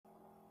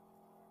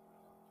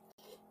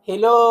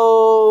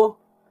Hello!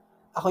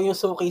 Ako yung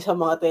suki sa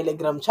mga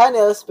Telegram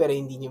channels pero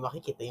hindi niyo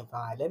makikita yung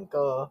pangalan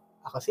ko.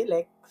 Ako si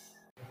Lex.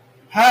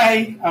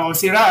 Hi! Ako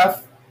si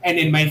Raf. And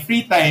in my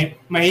free time,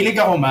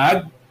 mahilig ako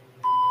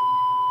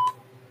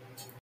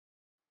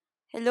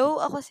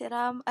Hello, ako si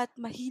Ram at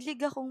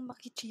mahilig akong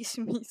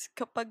makichismis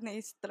kapag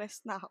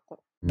na-stress na ako.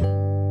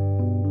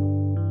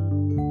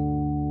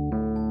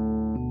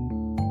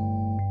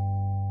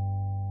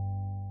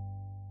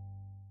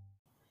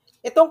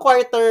 Itong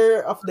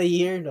quarter of the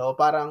year, no?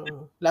 Parang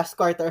last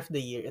quarter of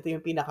the year, ito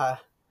yung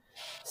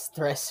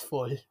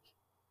pinaka-stressful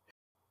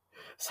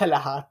sa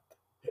lahat.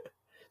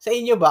 Sa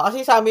inyo ba?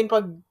 Kasi sa amin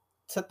pag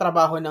sa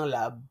trabaho ng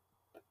lab,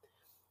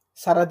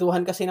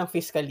 saraduhan kasi ng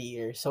fiscal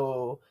year.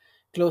 So,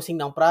 closing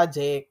ng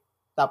project,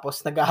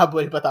 tapos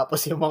naghahabol pa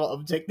tapos yung mga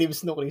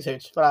objectives ng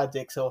research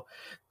project. So,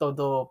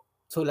 todo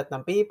sulat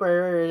ng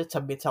paper,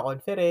 submit sa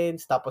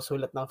conference, tapos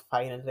sulat ng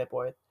final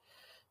report.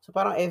 So,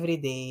 parang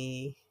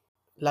everyday,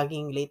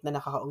 laging late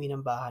na nakaka-uwi ng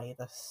bahay.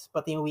 Tapos,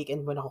 pati yung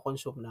weekend mo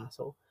nako-consume na.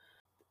 So,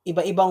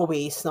 iba-ibang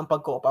ways ng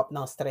pag-cope up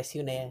ng stress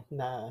yun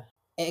na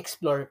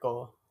e-explore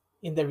ko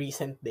in the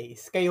recent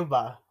days. Kayo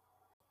ba?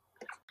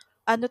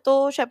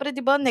 Syempre 'di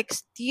ba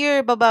next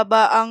year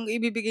bababa ang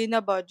ibibigay na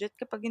budget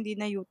kapag hindi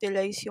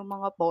na-utilize yung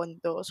mga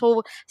pondo.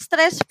 So,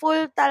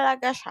 stressful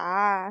talaga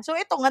siya. So,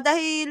 ito nga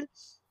dahil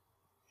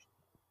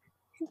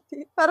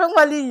parang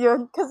mali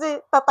yun kasi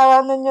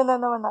tatawanan nyo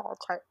na naman ako,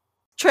 char.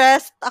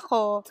 Stressed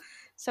ako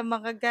sa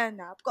mga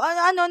ganap. Kung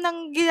ano-ano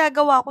nang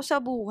ginagawa ko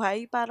sa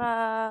buhay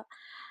para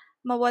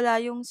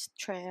mawala yung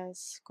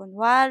stress.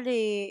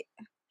 Kunwari,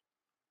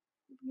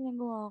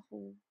 ginagawa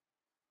ko.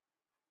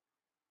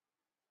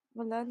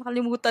 Wala,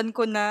 nakalimutan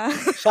ko na.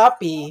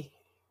 Shopee.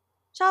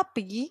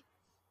 Shopee?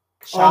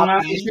 Oo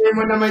nga, i-share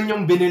mo naman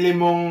yung binili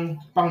mong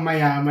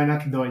pangmayaman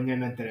at donya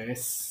na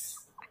dress.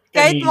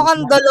 Kahit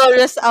mukhang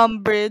Dolores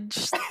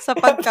Umbridge sa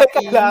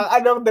pagka-pink.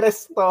 Anong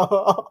dress to?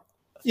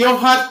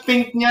 Yung hot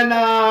pink niya na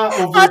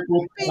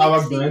overcoat,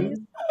 tawag doon.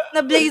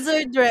 Na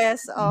blazer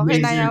dress. Oh,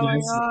 kinaya mo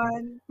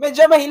yun.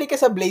 Medyo mahilig ka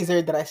sa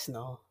blazer dress,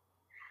 no?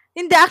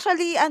 Hindi,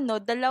 actually,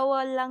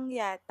 dalawa lang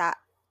yata.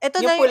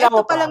 Ito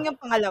pa lang yung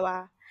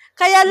pangalawa.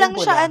 Kaya lang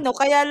siya,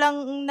 kaya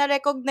lang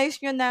na-recognize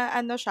nyo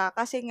na siya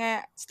kasi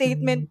nga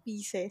statement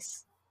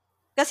pieces.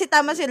 Kasi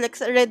tama si Lex,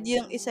 red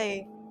yung isa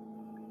eh.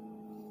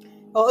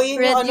 Oo, yun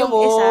red yung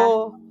mo. Isa.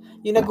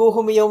 Yung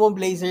naguhumiyaw mong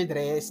blazer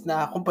dress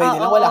na kung pwede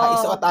lang wala ka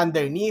isuot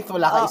underneath,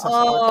 wala ka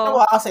isuot.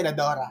 Tawa ka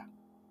senadora.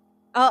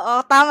 Oo,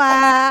 tama.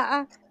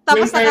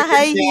 Tapos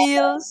naka-high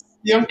heels.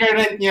 Yung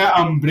current niya,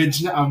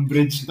 umbrage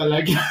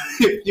talaga.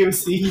 If you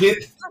see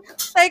it.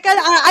 Teka,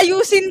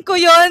 ayusin ko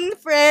yon,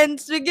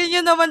 friends.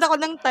 Bigyan nyo naman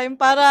ako ng time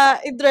para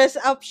i-dress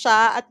up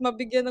siya at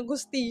mabigyan ng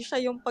gustisya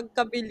yung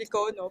pagkabili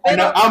ko, no?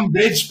 Pero,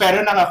 umbrage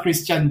pero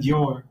naka-Christian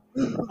Dior.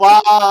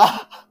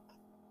 Wow!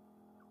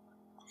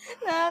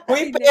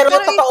 Uy, pero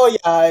totoo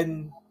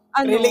yan.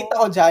 Relate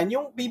ako dyan.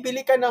 Yung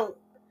bibili ka ng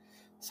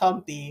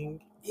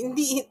something,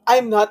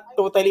 I'm not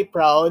totally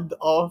proud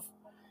of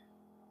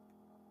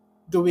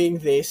doing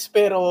this,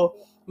 pero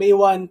may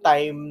one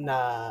time na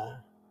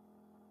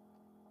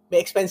may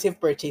expensive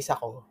purchase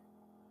ako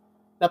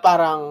na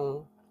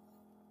parang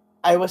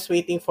I was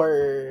waiting for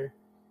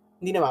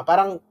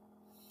parang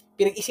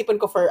pinag-isipan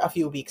ko for a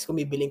few weeks kung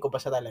bibilin ko ba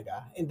siya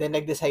talaga. And then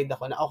nag-decide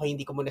ako na okay,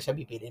 hindi ko muna siya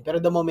bibilin. Pero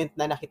the moment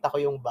na nakita ko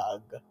yung bag,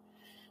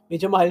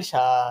 medyo mahal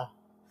siya.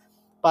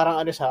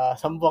 Parang siya,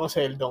 10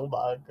 sweldong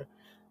bag.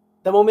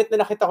 The moment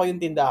na nakita ko yung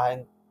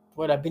tindahan,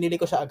 binili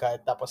ko siya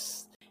agad.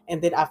 Tapos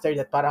and then after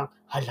that, parang,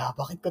 hala,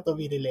 bakit ko to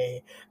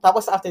binili?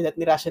 Tapos after that,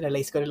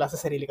 nirationalize ko na lang sa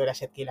sarili ko na,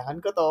 shit,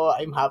 kailangan ko to.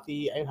 I'm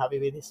happy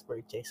with this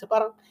purchase. So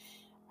parang,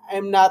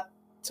 I'm not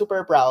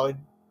super proud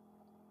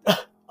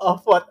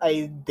of what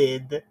I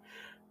did.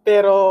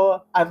 Pero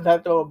at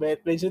that moment,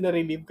 medyo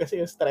na-relieve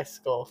kasi yung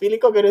stress ko. Feeling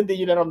ko ganun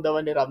din yung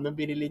naramdaman ni Ram nung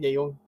binili niya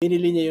yung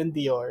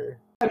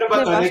Dior. Ano ba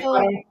to? Like,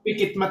 parang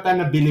pikit mata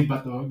na bili ba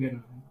to?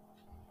 Ganun.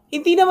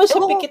 Hindi naman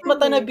siya pikit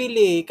mata na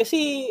bili.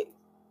 Kasi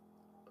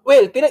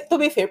well, to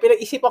be fair,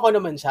 pinag-isipan ko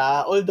naman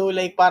siya. Although,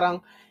 like, parang,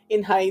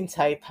 in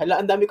hindsight,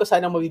 ang dami ko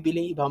sanang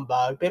mabibiling ibang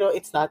bag. Pero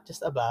it's not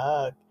just a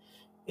bag.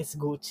 It's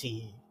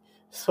Gucci.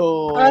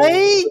 So,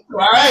 ay!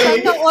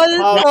 Sana all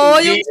po,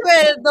 yung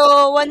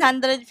sweldo,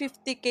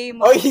 150K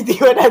mo. Oy, hindi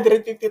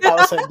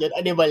 150,000 yun.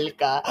 Animal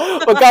ka.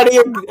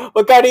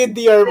 Magkano yung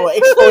Dior mo?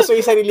 Expose mo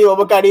yung sarili mo.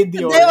 Magkano yung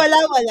Dior? Hindi,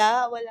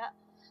 wala.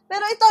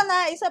 Pero ito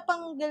na, isa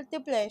pang guilty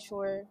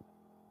pleasure.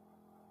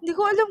 Hindi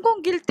ko alam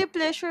kung guilty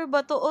pleasure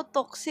ba to o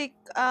toxic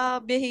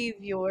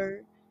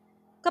behavior.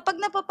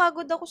 Kapag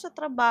napapagod ako sa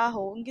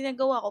trabaho, ang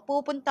ginagawa ko,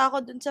 pupunta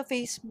ako dun sa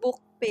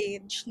Facebook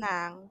page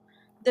ng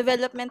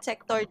development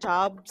sector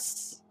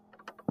jobs.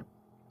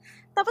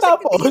 Tapos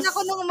nagtitingin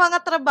ako ng mga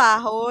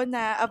trabaho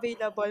na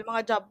available,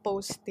 mga job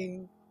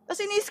posting.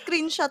 Tapos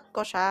ini-screenshot ko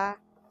siya.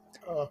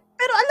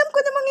 Pero alam ko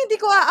namang hindi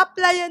ko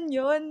a-applyan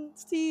yun,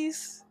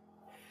 sis.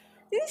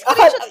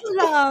 Screenshot ko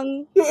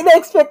lang. Yung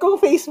ina-expect kong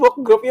Facebook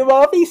group, yung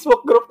mga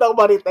Facebook group ng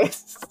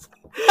Marites.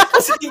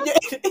 Kasi yun yung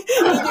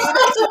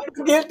ina-expect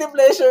ng guilty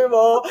pleasure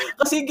mo.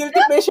 Kasi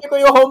guilty pleasure ko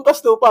yung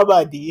Hompas Lupa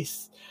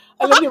Buddies.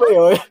 Alam niyo ba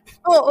yun?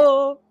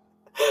 Oo.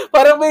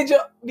 Parang medyo,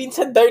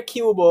 minsan dark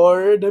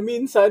humor, na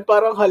minsan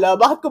parang hala,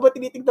 bakit ko ba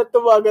tinitignan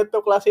itong mga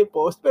ganitong klase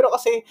post? Pero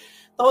kasi,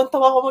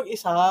 tawan-tawa ko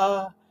mag-isa.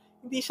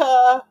 Hindi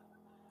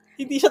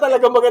siya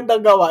talaga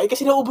magandang gawa.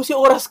 Kasi naubos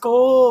yung oras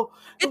ko.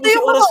 Ito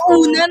yung mga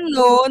unan,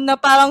 no, na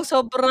parang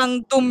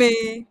sobrang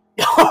dumi.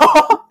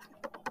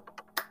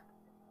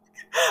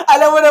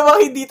 Alam mo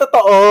namang hindi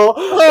totoo.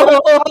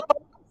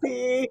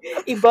 Kasi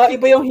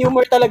iba yung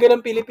humor talaga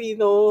ng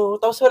Pilipino.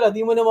 Tapos wala, di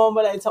mo na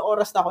mamamalain sa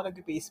oras na ako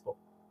nag-Facebook.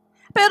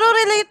 Pero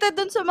related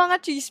dun sa mga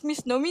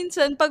chismis, no?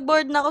 Minsan, pag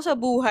bored na ako sa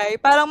buhay,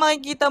 parang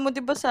makikita mo, di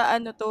ba, sa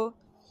ano to?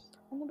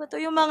 Ano ba to?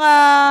 Yung mga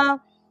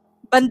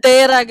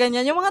bandera,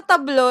 ganyan. Yung mga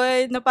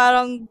tabloid na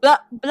parang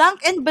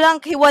blank and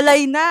blank,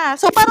 hiwalay na.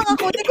 So, parang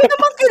ako, di ko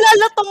naman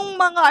kilala tong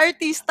mga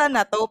artista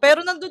na to.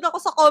 Pero nandun ako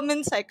sa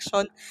comment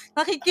section,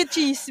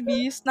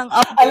 nakikichismis ng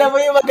update. Alam mo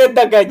yung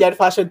maganda ganyan,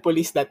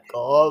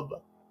 fashionpolice.com.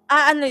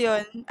 Ano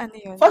yun?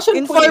 Fashion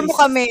Inform police. mo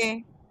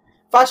kami.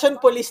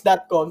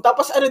 Fashionpolice.com.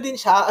 Tapos ano din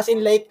siya, as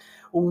in like,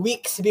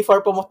 weeks before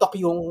pumutok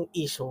yung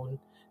issue,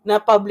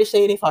 na-publish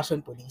na yun ni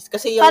Fashion Police.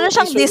 Kasi yung para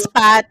siyang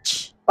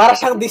dispatch. Para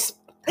siyang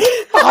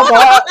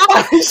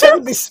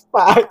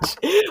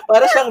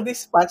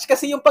dispatch.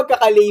 Kasi yung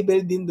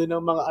pagkaka-label din doon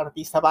ng mga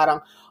artista,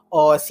 parang,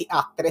 si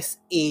actress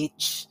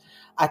H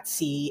at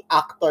si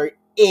actor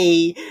A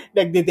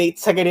nagde-date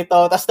sa ganito,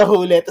 tapos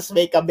nahuli, tapos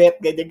may kabet,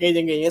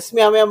 ganyan. Tapos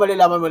maya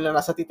malalaman mo lang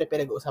nasa tito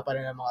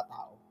pinag-uusapan ng mga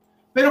tao.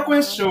 Pero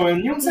question,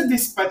 yung sa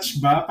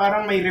dispatch ba,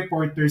 parang may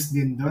reporters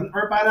din doon?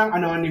 Or parang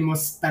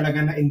anonymous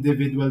talaga na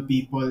individual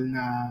people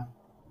na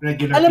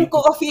regular Alam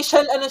people? ko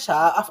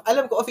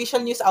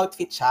official news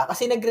outfit siya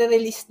kasi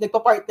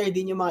nagpa-partner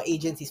din yung mga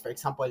agencies. For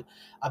example,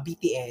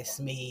 BTS,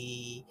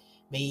 may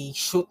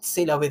shoot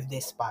sila with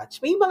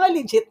dispatch. May mga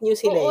legit news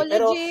sila. Oo,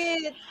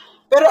 legit.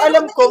 Pero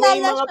alam ko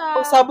may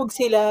mga pagsabog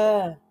sila.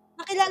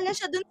 Nakilala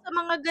siya dun sa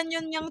mga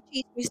ganyan niyang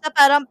chismis na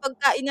parang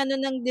pagka inano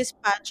ng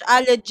dispatch,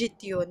 legit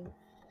yun.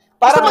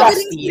 Parang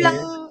last year.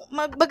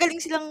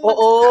 Magaling silang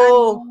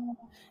Oo.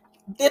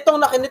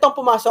 Nitong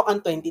pumasok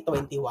ang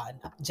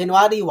 2021,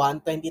 January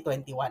 1,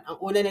 2021, ang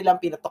una nilang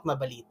pinatok na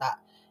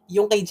balita,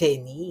 yung kay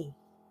Jennie.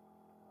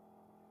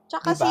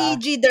 Tsaka diba? Si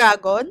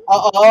G-Dragon?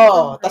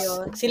 Oo.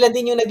 Tapos sila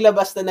din yung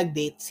naglabas na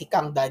nag-date si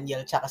Kang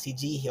Daniel tsaka si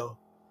Jihyo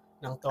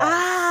ng Twice.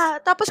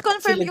 Tapos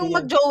confirm sila yung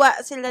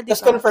magjowa sila, diba?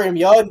 Tapos confirm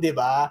yun,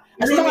 diba?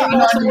 Kasi may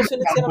mga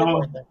sumusunod sila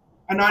reporter.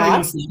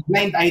 Anonymous,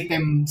 blind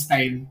item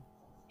style.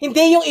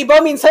 Hindi, yung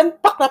iba minsan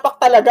pak na pak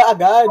talaga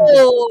agad.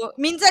 Oo,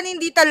 minsan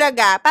hindi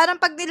talaga. Parang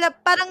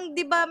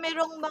di ba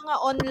merong mga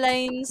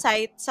online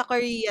site sa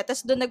Korea,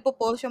 tapos doon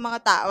nagpo-post yung mga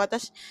tao,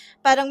 tapos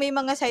parang may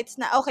mga sites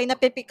na okay,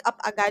 napipick up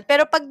agad.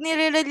 Pero pag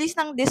nire-release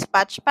ng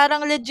dispatch,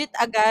 parang legit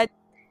agad.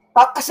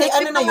 Kasi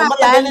like,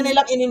 matagal na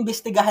nilang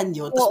inimbestigahan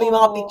yun, tapos may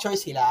mga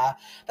pictures sila,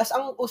 tapos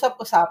ang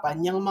usap-usapan,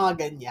 yung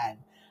mga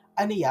ganyan,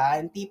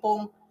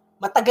 tipong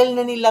matagal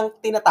na nilang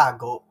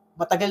tinatago,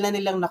 matagal na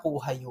nilang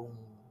nakuha yung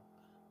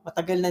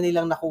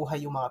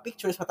mga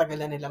pictures, matagal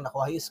na nilang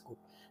nakuha yung scoop.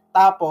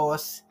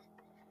 Tapos,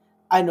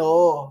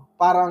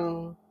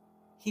 parang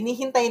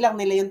hinihintay lang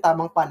nila yung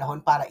tamang panahon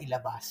para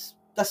ilabas.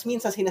 Tapos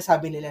minsan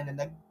sinasabi nila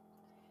na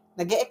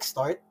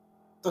nag-e-extort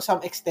to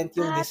some extent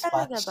yung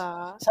dispatch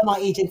sa mga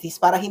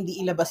agencies para hindi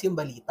ilabas yung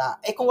balita.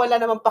 Kung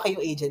wala naman pa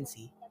kayong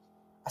agency,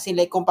 as in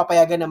like kung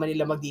papayagan naman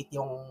nila mag-date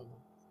yung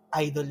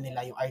idol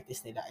nila, yung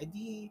artist nila,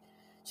 di,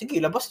 sige,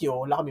 labas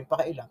nyo, wala kaming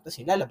pakailang. Tapos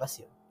lalabas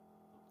yun.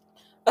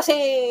 Kasi,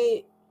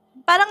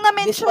 parang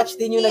na-mention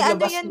din yung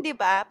ni yan, di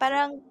ba?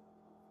 Parang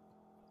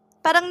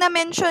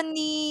na-mention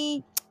ni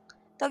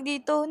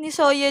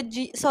Sonia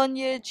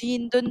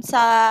Jean dun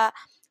sa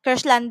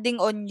Crash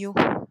Landing on You.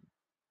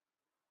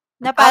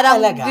 Na parang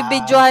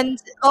bibidyohan.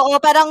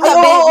 Oo, parang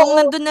nung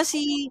nandun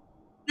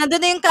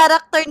na yung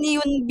character ni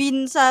Yoon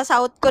Bin sa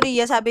South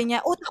Korea, sabi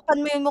niya,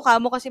 takpan mo yung mukha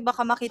mo kasi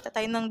baka makita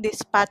tayo ng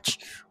dispatch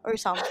or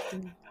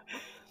something.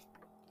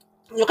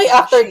 Yung kay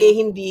actor gay,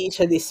 hindi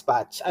siya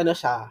dispatch.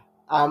 Siya?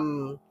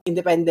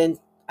 Independent,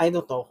 I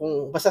don't know,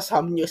 kung basta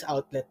some news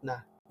outlet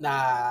na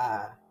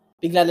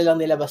bigla na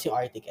lang nilabas yung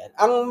article.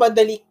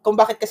 Kung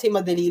bakit kasi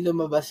madali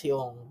lumabas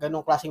yung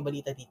ganong klaseng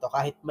balita dito,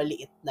 kahit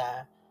maliit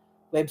na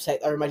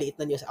website or maliit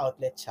na news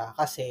outlet siya,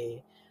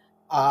 kasi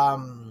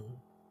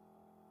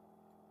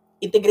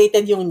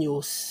integrated yung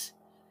news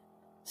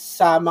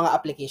sa mga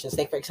applications.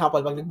 Like for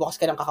example, pag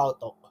nagbukas ka ng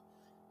KakaoTalk,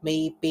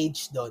 may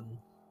page doon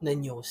na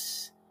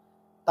news.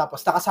 Tapos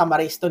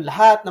nakasummarize doon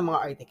lahat ng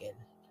mga article.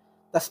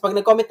 Tapos pag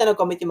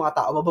nag-comment yung mga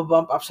tao,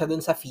 mababump up siya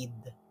dun sa feed.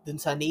 Dun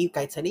sa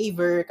kahit sa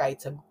Naver, kahit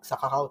sa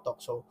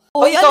KakaoTalk. So,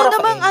 ano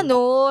namang ang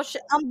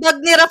bag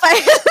ni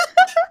Rafael.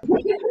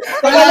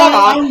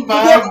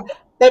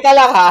 Teka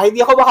lang ha, hindi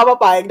ako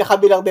makapapayag na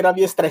kabilang din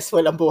yung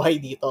stressful ang buhay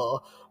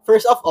dito.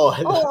 First of all.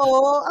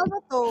 Oo, ano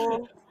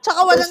to?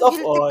 Tsaka walang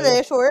guilty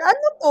pleasure.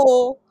 Ano to?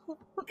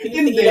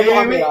 Hindi,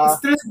 may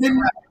stress din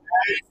na.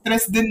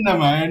 stress din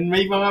naman.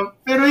 May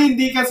mga, pero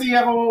hindi kasi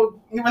ako,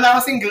 wala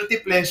kasing guilty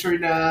pleasure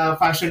na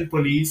fashion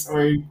police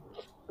or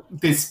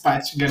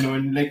dispatch,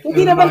 ganun. Like,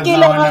 Hindi naman nanonood lang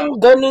ako kailangan ng-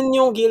 ganun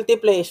yung guilty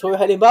pleasure.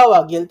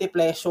 Halimbawa, guilty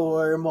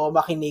pleasure mo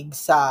makinig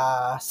sa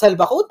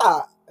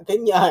Salbakuta.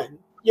 Ganyan.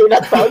 You're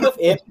not proud of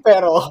it,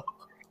 pero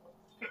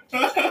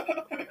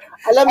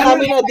alam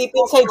namin na deep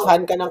inside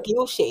fan ka ng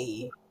QC.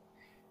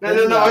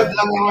 Nanonood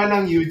lang ako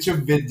ng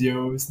YouTube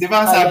videos. Di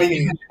ba sabi ni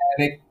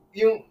Derek,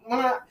 yung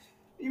mga,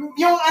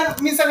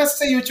 minsan kasi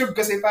sa YouTube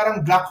kasi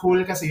parang black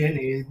hole kasi yan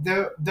eh.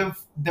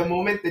 The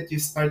moment that you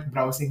start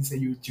browsing sa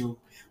YouTube,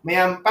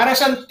 para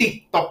siyang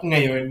TikTok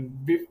ngayon.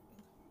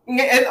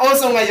 And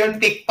also ngayon,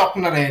 TikTok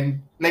na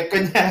rin. Like,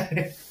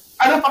 kunyari,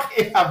 ano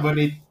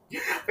paki-elaborate?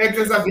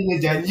 Pagsasabi niya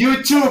dyan,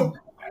 YouTube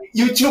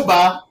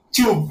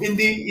tube,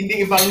 hindi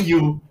ibang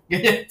you.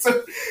 Ganyan.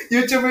 So,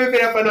 YouTube yung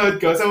pinapanood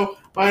ko. So,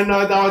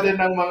 manood ako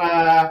din ng mga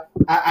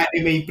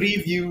anime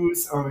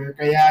previews or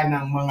kaya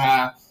ng mga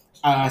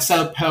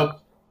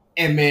self-help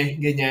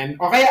ganyan.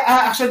 O kaya,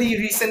 actually,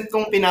 recent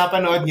kong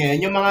pinapanood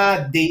ngayon, yung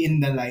mga day in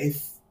the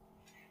life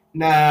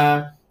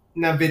na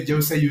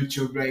video sa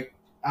YouTube. Like,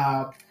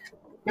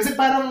 kasi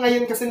parang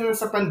ngayon kasi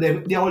sa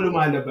pandemic, di ako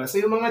lumalabas. So,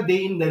 yung mga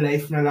day in the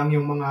life na lang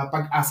yung mga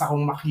pag-asa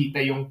kong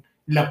makita yung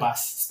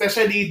labas.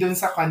 Especially dun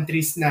sa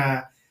countries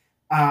na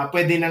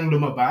pwede nang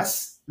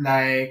lumabas.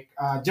 Like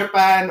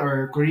Japan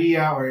or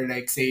Korea or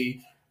like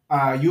say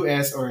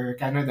US or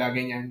Canada,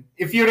 ganyan.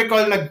 If you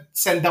recall,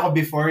 nag-send ako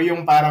before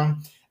yung parang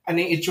ano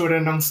yung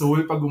itsura ng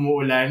Seoul pag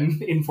umuulan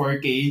in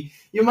 4K.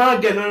 Yung mga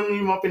ganun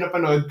yung mga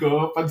pinapanood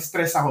ko pag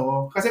stress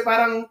ako. Kasi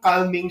parang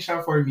calming siya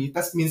for me.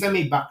 Tapos minsan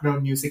may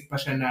background music pa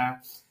siya na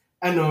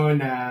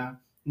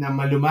na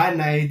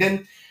malumanay.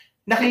 Then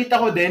nakita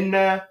ko din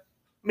na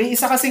may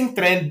isa kasing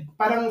trend,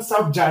 parang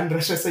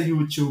subgenre siya sa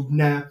YouTube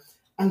na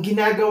ang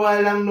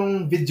ginagawa lang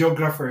nung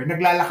videographer,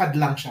 naglalakad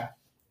lang siya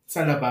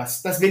sa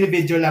labas. Tapos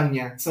binibideo lang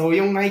niya. So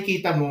yung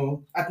nakikita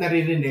mo at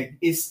naririnig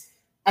is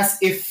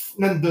as if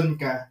nandun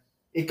ka.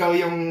 Ikaw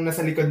yung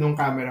nasa likod ng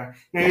camera.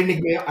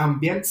 Narinig mo yung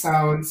ambient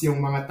sounds,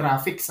 yung mga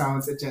traffic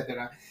sounds,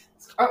 etc.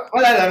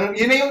 Wala lang.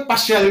 Yun na yung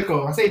pasyal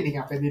ko kasi hindi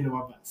nga pwede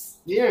lumabas.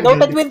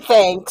 Noted with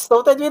thanks.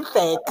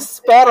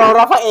 Pero,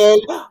 Rafael,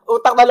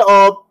 utak na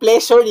loob,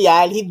 pleasure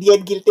yan, hindi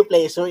yan guilty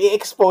pleasure.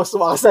 I-expose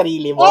mo ang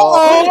sarili mo.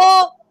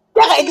 Oo!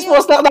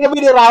 Kaka-expose lang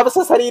namin ni Ram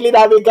sa sarili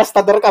namin,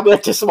 gastador kami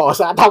ng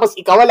chismosa. Tapos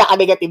ikaw wala ka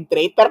negative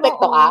trait.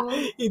 Perfecto ka.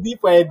 Hindi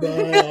pwede.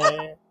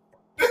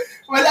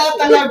 Wala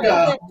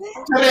talaga.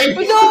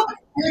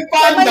 Yung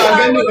panda,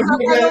 gano'n.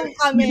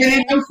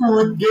 Bigyan ng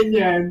food,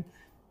 ganyan.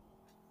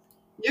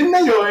 Yun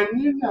na.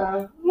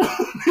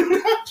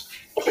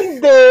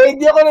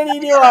 Hindi ako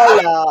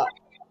naniniwala.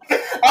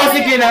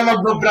 Sige na,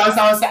 mag-browse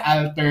ako sa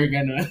Alter,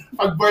 gano'n.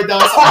 Pag bored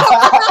ako sa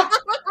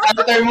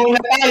Alter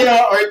muna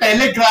tayo, or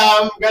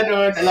Telegram,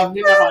 gano'n. Alam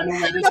niyo na kung anong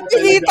meron sa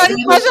Napilitan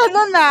pa siya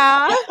nun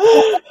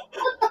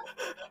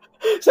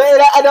So,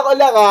 ano ko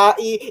lang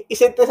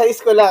i-synthesize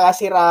ko lang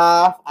si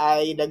Raf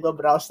ay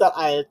nagbabrowse ng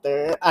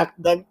Alter at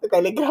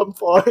nag-Telegram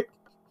for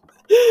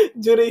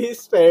during his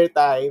spare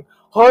time.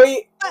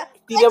 Hoy,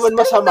 di naman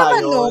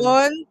masama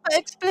yun.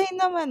 Pa-explain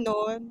naman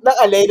nun.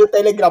 Nang-alay yung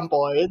Telegram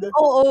porn?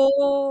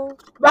 Oo.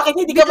 Bakit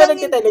hindi ka ba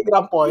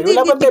nag-Telegram porn?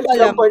 Wala ba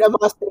Telegram porn ang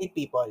mga straight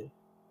people?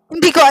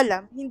 Hindi ko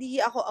alam. Hindi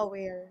ako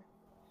aware.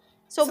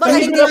 So, baka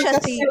hindi siya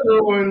safe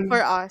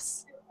for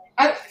us.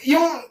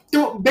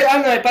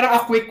 Parang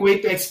a quick way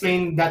to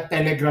explain that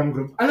Telegram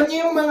group. Alam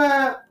niyo yung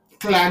mga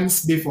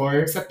clans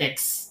before sa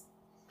text?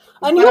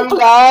 Ano yung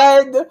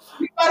clan?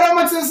 Parang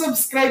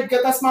magsusubscribe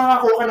ka tapos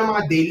makakakuha ka ng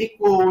mga daily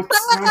quotes.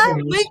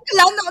 May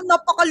clan na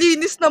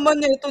napakalinis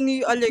naman nito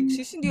ni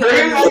Alexis. Hindi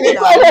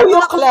alam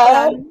yung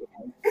clan.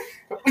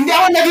 Hindi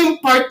ako naging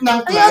part ng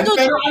clan,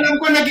 pero alam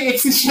ko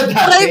nag-exist siya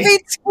dati.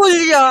 Private school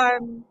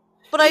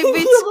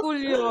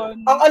yan.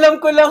 Ang alam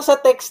ko lang sa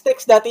text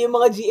dati yung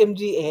mga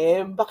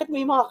GM. Bakit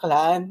may mga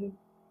clan?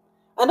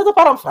 Ano to,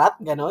 parang frat?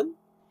 Ganon?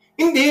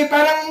 Hindi,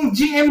 parang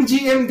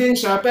GM din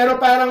siya, pero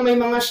parang may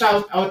mga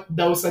shoutout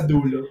daw sa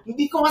dulo.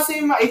 Hindi ko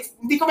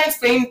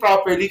ma-explain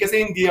properly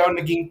kasi hindi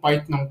ako naging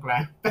part ng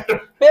clan.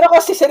 Pero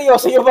kasi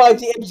seryoso yung mga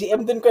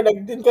GM, dun ka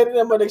rin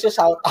naman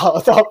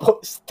nagsha-shoutout.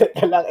 Tapos,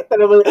 teka lang, ito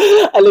naman,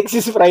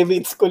 Alexis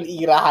Private School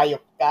era,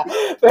 hayop ka.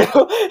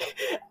 Pero,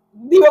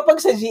 di ba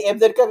pag sa GM,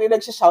 doon ka rin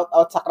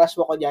nagsha-shoutout sa crush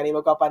mo, kunyari,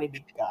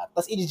 magpapanidig ka.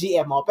 Tapos,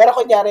 i-GM mo. Pero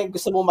kunyari,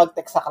 gusto mo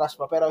mag-text sa crush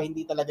mo, pero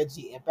hindi talaga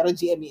GM. Pero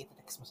GM,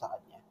 i-text mo sa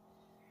kanya.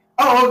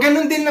 Oo,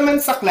 ganun din naman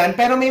sa clan,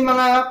 pero may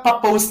mga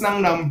pa-post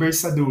ng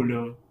numbers sa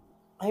dulo.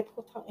 Ay,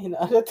 putang ina,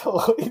 ano to?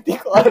 Hindi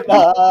ko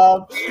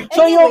alam.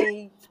 So,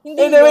 anyway,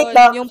 wait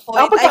lang. Yung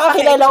point. Ang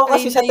pagkakakilala ko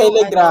kasi sa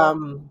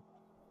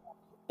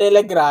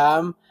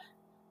Telegram,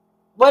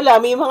 wala,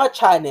 may mga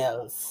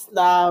channels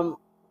na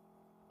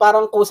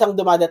parang kusang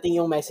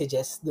dumadating yung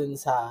messages dun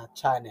sa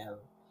channel.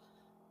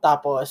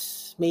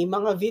 Tapos, may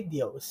mga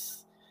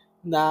videos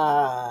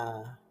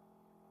na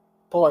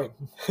porn.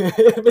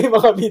 may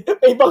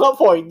mga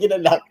porn,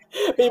 ginalang.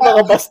 May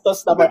mga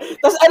bastos na porn.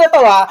 Tapos ano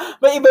to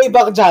may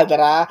iba-ibang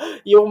genre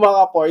yung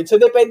mga porn.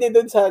 So, depende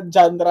dun sa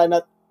genre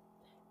na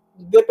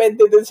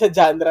depende dun sa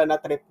genre na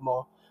trip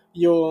mo.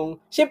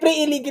 Siyempre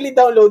illegally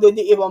downloaded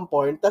yung ibang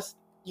porn, tas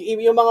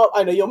yung mga,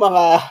 yung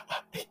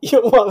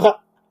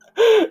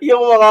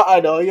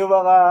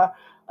mga,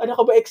 ano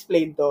ko ba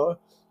explain to?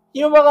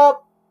 Yung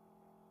mga,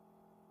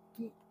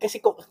 kasi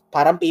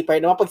parang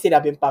paper naman pag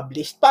sinabing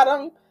published,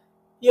 parang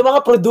yung mga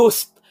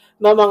produced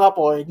na mga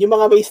porn, yung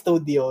mga may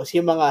studios,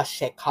 yung mga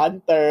Sheck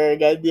Hunter,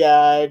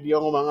 ganyan,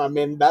 yung mga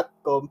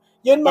men.com,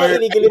 yun mga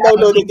illegally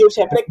downloaded yung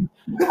syempre,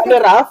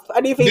 Raf?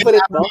 Ano yung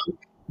favorite mo?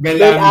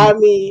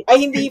 Bellamy.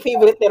 Ay, hindi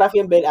favorite ni Raf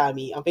yung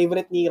Bellamy. Ang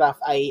favorite ni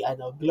Raf ay,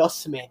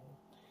 Glossman.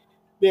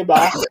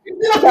 Diba?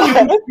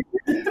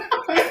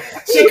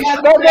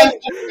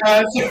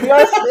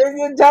 Glossman,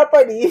 yung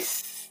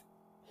Japanese.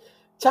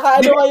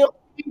 Tsaka ano nga yung...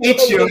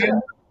 CH yun?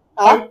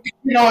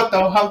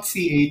 Hunk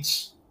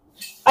CH.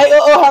 Ay,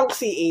 oo, Hunk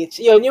CH.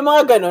 Yun, yung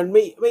mga ganon,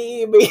 may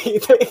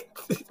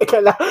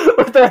teka lang,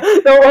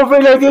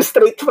 na-overload yung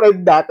straight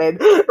friend natin.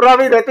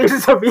 Rami natin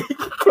sasabihin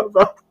ka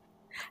ba?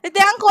 Hindi,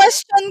 ang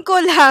question ko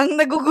lang,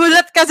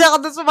 nagugulat kasi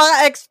ako dun sa mga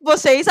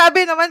expose.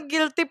 Sabi naman,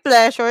 guilty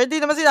pleasure. Hindi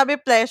naman sinabi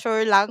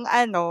pleasure lang,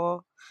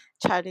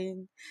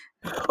 charing.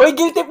 Uy,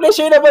 guilty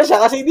pleasure naman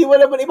siya kasi hindi mo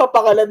naman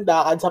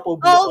ipapakalandakan sa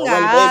publiko. Oo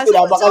nga.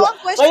 So, ang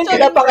question... Ngayon,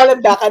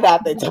 pinapakalandakan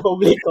natin sa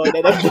publiko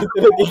na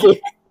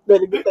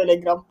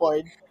nag-telegram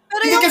porn.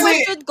 Pero yung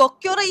question ko,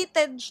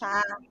 curated siya.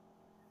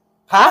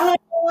 Ha?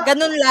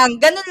 Ganun lang.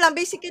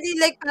 Basically,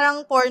 like,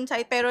 parang porn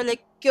site, pero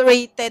like,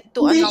 curated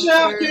to Hindi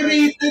siya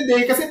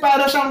curated kasi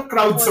para siyang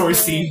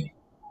crowdsourcing.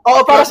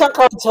 Oo, para siyang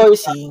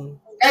crowdsourcing.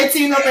 Kahit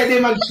sino pwede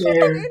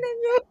mag-share.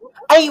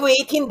 Ay,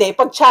 wait, hindi.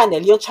 Pag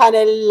channel, yung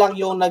channel lang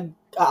yung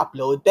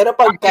nag-upload. Pero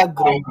pagka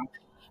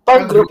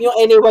group, yung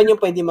anyone yung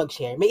pwede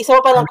mag-share. May isa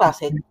pa palang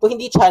klase. Kung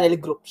hindi channel,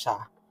 group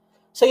siya.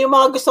 So, yung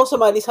mga gustong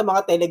sumali sa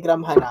mga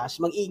Telegram Hanash,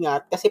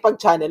 mag-ingat. Kasi pag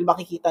channel,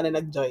 makikita na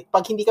nag-join.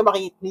 Pag hindi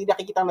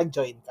nakikita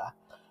nag-join ka.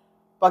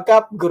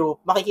 Pagka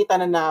group, makikita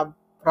na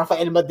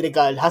Rafael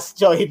Madrigal has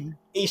joined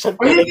Asian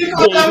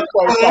Telegram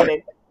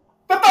channel.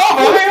 Totoo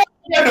ba?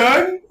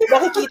 Ganun?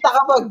 Nakikita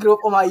ka pag group,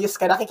 umayos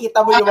ka.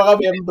 Nakikita mo yung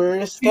mga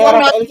members. Kaya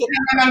Rafael,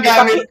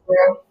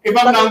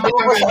 ibang number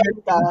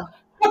ka.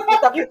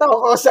 Kita ko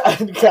kung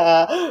saan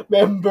ka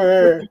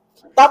member.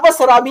 Tapos,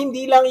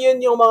 hindi lang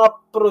yun yung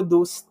mga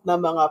produced na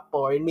mga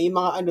porn. May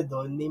mga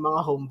may mga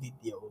home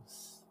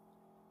videos.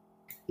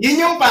 Yun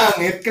yung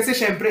pangit kasi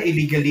syempre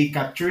illegally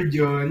captured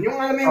yun.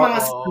 Yung may mga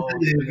standard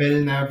level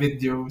na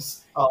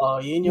videos. Oo,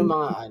 yun yung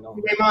mga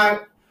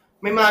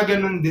May mga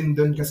ganun din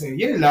dun kasi.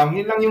 Yun lang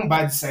yung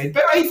bad side.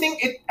 Pero I think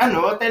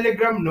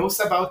Telegram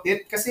knows about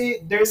it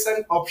kasi there's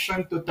an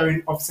option to turn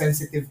off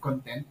sensitive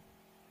content.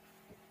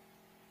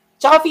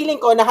 Tsaka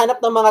feeling ko, nahanap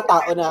ng mga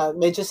tao na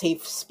medyo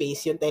safe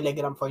space yung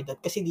Telegram for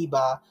that. Kasi di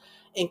ba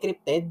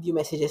encrypted yung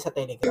messages sa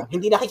Telegram.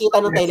 Hindi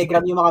nakikita ng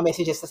Telegram yung mga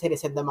messages na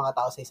sinesend ng mga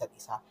tao sa isa't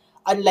isa.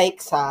 Unlike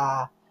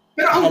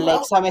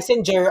sa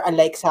Messenger,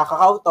 unlike sa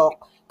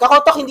KakaoTalk.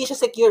 KakaoTalk hindi siya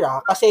secure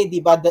kasi di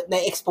ba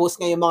na-expose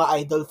nga yung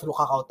mga idol through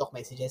KakaoTalk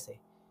messages eh.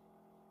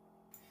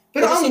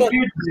 Pero ang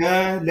weird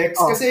na, Lex,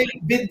 kasi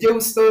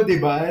videos to,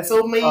 di ba?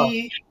 So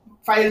may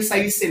file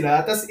size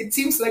sila. Tapos it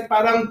seems like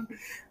parang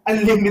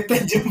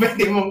unlimited yung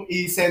pwede mong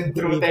i-send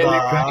through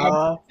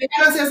Telegram. Kaya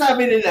lang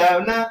sinasabi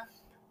nila na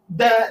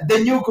the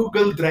new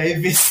Google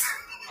Drive is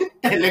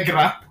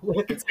Telegram.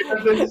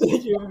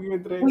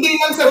 Hindi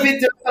lang sa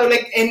video, so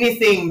like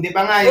anything, di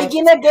ba nga?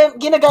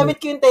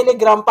 Ginagamit ko yung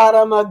Telegram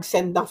para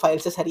mag-send ng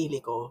file sa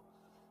sarili ko.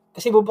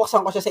 Kasi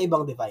bubuksan ko siya sa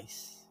ibang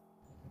device.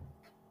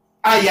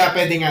 Yeah,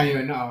 pwede nga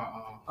yun.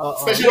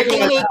 Oo. Especially kung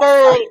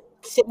Kingmaker,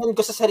 sinend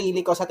ko sa sarili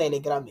ko sa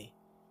Telegram eh.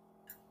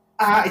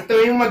 Ito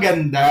yung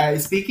maganda.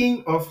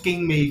 Speaking of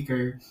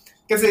Kingmaker,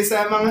 kasi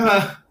sa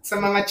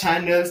mga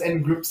channels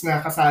and groups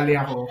na kasali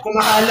ako,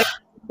 kumakalat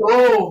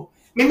ito.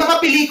 May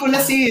mga pelikula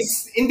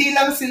sis. Hindi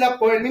lang sila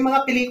porn, may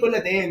mga pelikula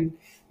din.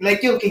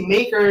 Like yung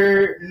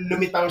Kingmaker,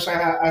 lumitaw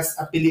siya as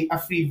a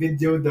free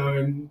video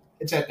doon,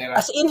 etc.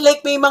 As in,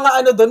 like, may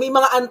mga doon, may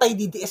mga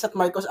anti-DDS at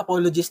Marcos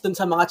apologies doon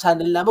sa mga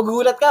channel na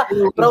magugulat ka,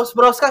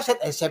 browse ka,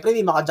 syempre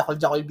may mga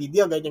jakol-jakol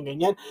video,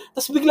 ganyan-ganyan.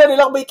 Tapos bigla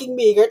nilang may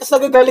Kingmaker, tapos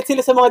nagagalit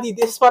sila sa mga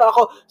DDS, para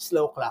ako,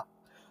 slow clap.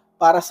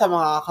 Para sa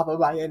mga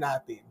kababayan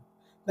natin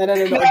na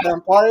nanonood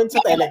ng porn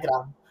sa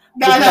Telegram.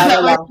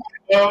 Naalala ko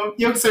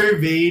yung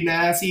survey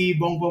na si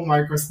Bongbong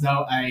Marcos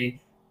daw ay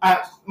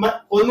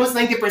almost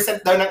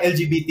 90% daw ng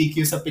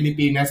LGBTQ sa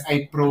Pilipinas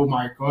ay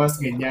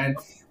pro-Marcos, ganyan.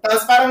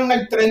 Tapos parang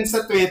nag-trend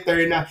sa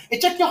Twitter na,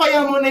 i-check nyo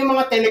kaya muna yung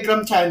mga Telegram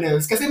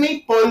channels kasi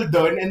may poll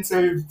doon and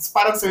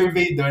parang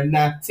survey doon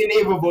na sino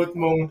i-vote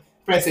mong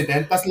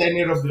president, tapos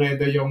Lenny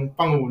Robredo yung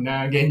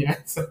panguna, ganyan.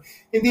 So,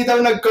 hindi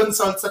daw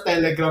nag-consult sa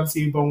Telegram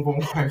si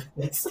Bongbong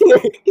Marcos.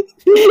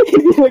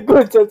 Hindi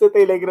nag-consult sa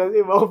Telegram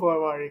si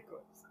Bongbong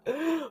Marcos.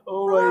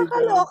 Oh my God.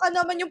 Nakakaloka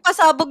naman yung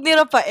pasabog ni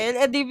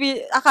Rafael.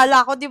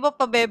 Akala ko, di ba,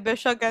 pabebe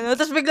siya, gano'n.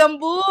 Tapos biglang,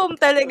 boom,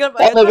 Telegram.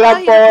 Telegram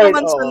porn.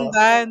 Naman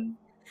sundan.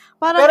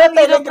 Pero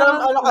Telegram,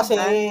 kasi,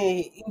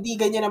 hindi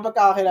ganyan ang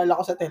pagkakakilala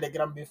ko sa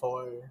Telegram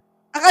before.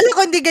 Akala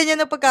ko hindi ganyan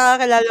ang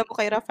pagkakakilala mo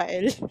kay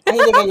Rafael.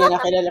 Hindi ganyan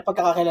ang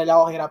pagkakakilala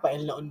ko kay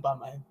Rafael noon pa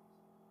man.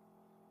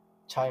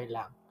 Char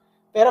lang.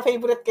 Pero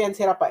favorite ko yan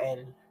si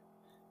Rafael.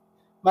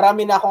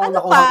 Marami na akong Ano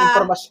nakuha pa?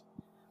 informasyon.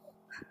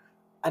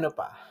 Ano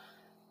pa?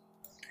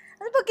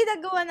 Ano ba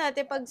ginagawa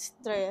natin pag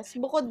stress?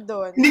 Bukod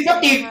doon. Hindi ka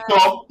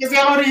TikTok. Kasi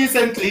ako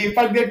recently,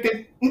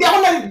 hindi ako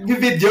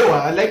nag-video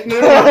Like,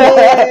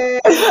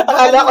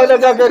 Akala ko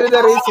nagagano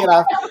na rin si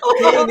Raf.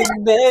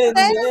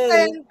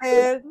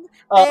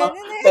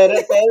 Pero.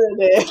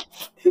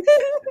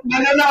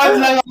 Nanonood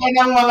lang ako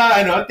ng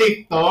mga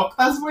TikTok.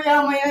 Tapos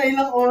maya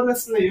ilang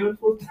oras na yun.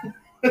 Puta.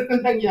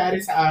 Nangyari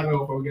sa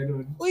araw ko,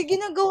 ganun. Uy,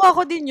 ginagawa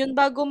ko din yun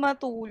bago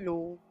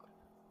matulog.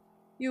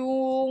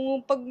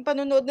 Yung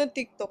panonood ng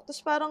TikTok.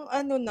 Tapos parang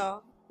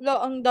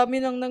ang dami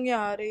nang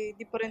nangyari.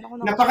 Di pa rin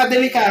ako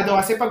Napakadelikado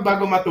kasi pag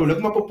bago matulog,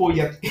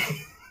 mapupuyat.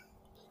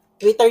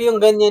 Twitter yung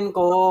ganyan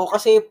ko.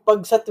 Kasi pag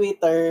sa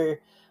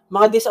Twitter,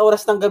 mga 10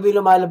 oras ng gabi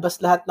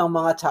lumalabas lahat ng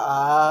mga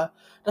tsaa.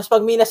 Tapos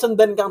pag may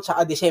nasundan kang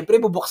tsaa, di syempre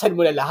bubuksan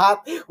mo na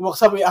lahat.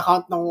 Bubuksan mo yung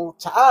account ng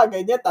tsaa,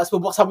 ganyan. Tapos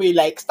bubuksan mo yung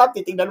like stat,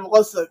 titignan mo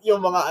kung yung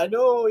mga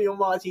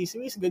yung mga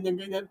chismis,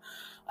 ganyan.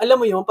 Alam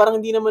mo yun, parang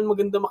hindi naman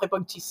maganda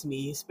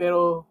makipag-chismis,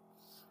 pero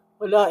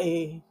wala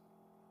eh.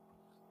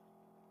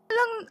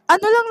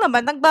 Lang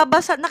naman,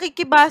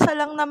 nakikibasa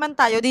lang naman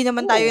tayo. Di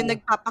naman tayo yung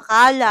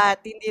nagpapakalat.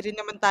 Hindi rin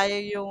naman tayo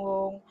yung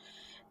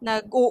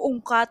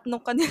nag-uungkat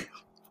ng kanila.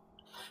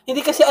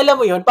 Hindi kasi alam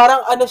mo yun,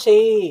 parang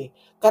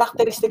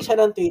characteristic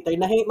siya ng Twitter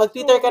na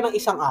mag-Twitter ka ng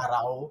isang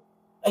araw.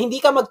 Hindi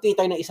ka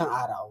mag-Twitter ng isang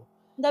araw.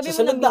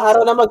 Sa sunod na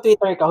araw na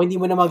mag-Twitter ka, hindi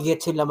mo na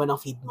mag-get yung laman ng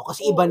feed mo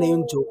kasi iba na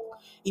yung joke.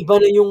 Iba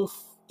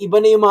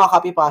na yung mga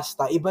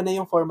copypasta, iba na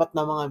yung format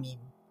ng mga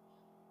meme.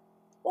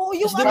 Oo,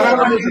 yung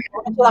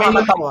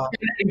nakakatawa.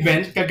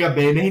 Event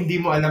kagabi na hindi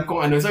mo alam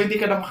kung ano. So,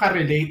 hindi ka na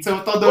makarelate. So,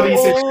 todo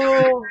research.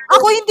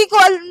 Ako hindi ko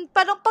alam.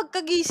 Parang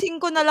pagkagising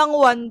ko na lang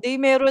one day,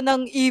 meron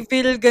ng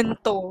evil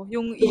ganito.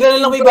 Yung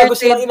biglang lang may bago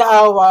silang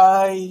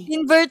inaaway.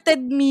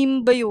 Inverted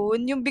meme ba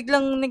yun? Yung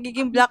biglang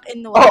nagiging black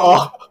and white. Oo.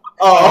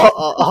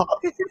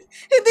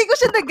 Hindi ko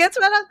siya nag-gets.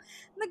 Parang,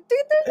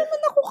 nag-Twitter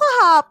naman ako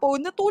kahapon.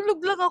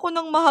 Natulog lang ako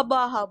ng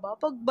mahaba-haba.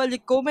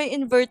 Pagbalik ko, may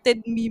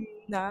inverted meme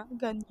na.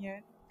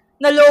 Ganyan.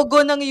 Na logo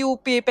ng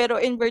UP pero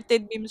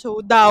inverted meme so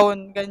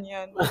down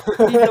ganyan.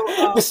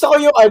 Gusto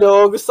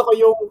ko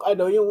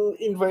yung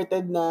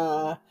inverted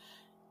na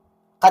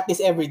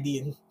Katniss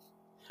Everdeen.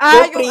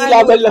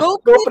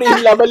 Go pre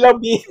laban lang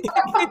B.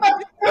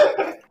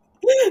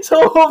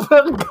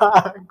 Sobrang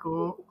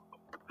gago.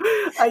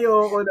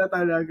 Ayoko na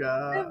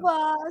talaga.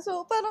 Diba?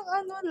 So parang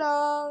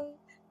lang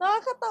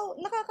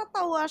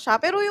nakakatawa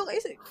siya pero yung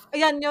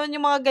yun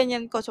yung mga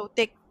ganyan ko so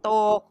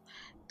TikTok,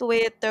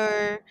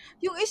 Twitter.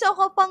 Yung isa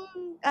ko pang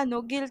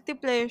guilty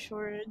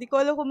pleasure. Di ko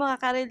alam kung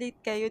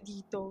makaka-relate kayo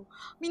dito.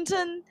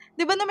 Minsan,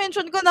 di ba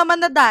na-mention ko naman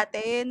na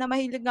dati na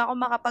mahilig ako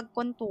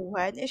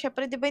makapagkwentuhan.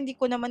 Syempre, di ba hindi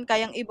ko naman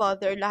kayang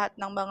i-bother lahat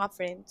ng mga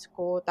friends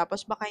ko.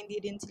 Tapos baka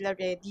hindi rin sila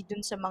ready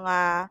dun sa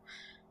mga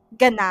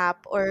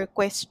ganap or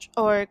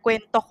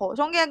kwento ko.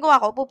 So, ang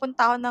ginagawa ko,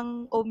 pupunta ako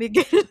ng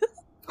Omegle.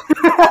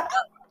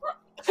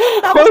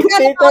 Tapos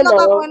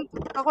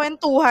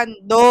nakakwentuhan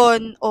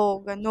doon.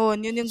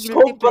 Ganun. Yun yung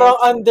guilty pleasure. Sobrang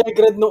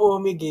undergrad ng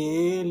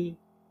Omegle.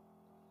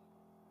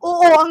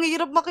 Oo, ang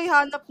hirap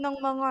makihanap ng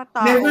mga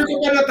tao. Never ko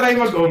pala try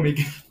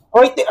mag-Omegle.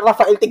 Hoy,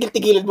 Rafael,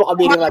 tigil-tigilan mo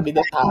kami ng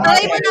cabinet, ha?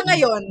 Try mo na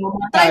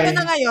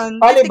ngayon.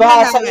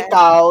 Palibhasa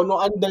ikaw,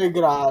 no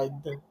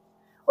undergrad.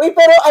 Uy,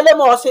 pero alam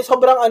mo, kasi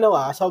sobrang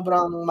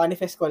sobrang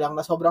manifest ko lang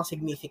na sobrang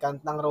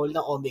significant ng role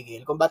ng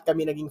Omegle kung ba't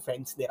kami naging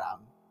friends ni Ram.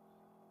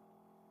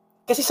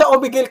 Kasi sa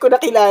Omegle ko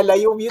nakilala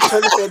yung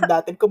mutual friend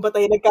natin kung ba't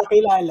tayo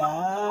nagkakilala.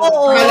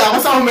 Oo. Kala ko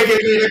sa Omegle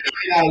ko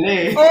nakilala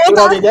eh. Oo,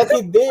 grabe niya,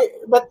 hindi.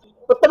 Ba't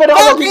naman ako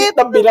magigit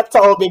ng bilat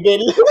sa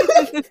Omegle?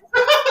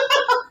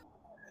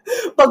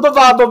 Pag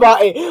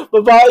babae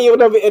yung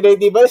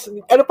di ba?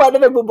 Ano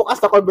paano nagbubukas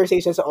na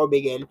conversation sa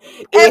Omegle?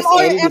 M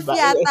or F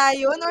yata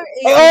yun, or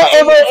A.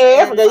 M or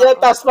F, ganyan,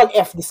 tapos mag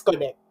F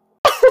disconnect.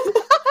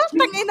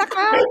 Tangina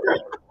ka.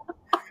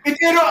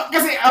 Pero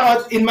kasi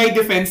in my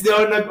defense, di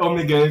ako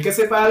nag-Omegle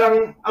kasi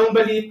parang ang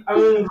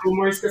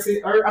rumors kasi,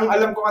 or ang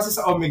alam ko kasi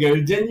sa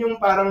Omegle, dyan yung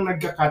parang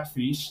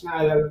nagka-catfish,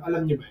 na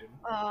alam niyo ba yun?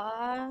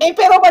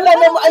 Pero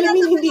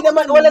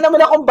wala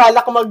naman akong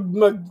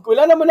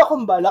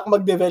balak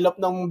mag-develop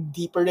ng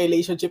deeper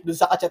relationship dun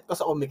sa kachat ko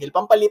sa Omegle.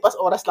 Pampalipas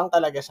oras lang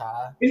talaga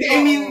siya.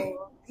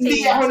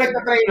 Hindi ako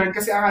nagtatry nun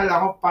kasi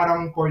akala ko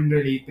parang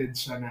porn-related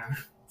siya na.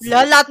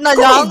 Lahat na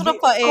lang,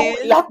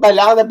 Rafael. Lahat na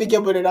lang,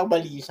 nabigyan mo na ng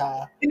mali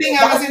siya. Hindi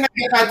nga kasi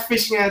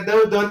nagka-catfish nga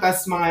daw doon,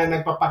 tas mga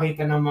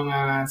nagpapakita ng mga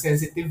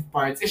sensitive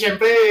parts.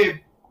 Syempre,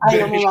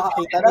 ayaw mo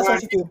makakita na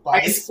sensitive parts.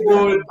 High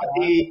school,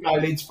 pati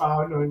college pa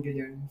ako noon,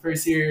 ganyan.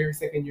 First year,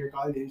 second year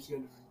college,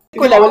 gano'n.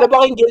 Wala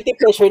ba kayong guilty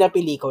pleasure na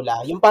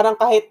pelikula? Yung parang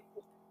kahit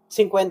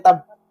 50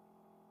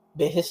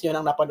 beses nyo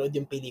nang napanood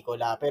yung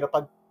pelikula, pero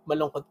pag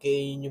malungkot kayo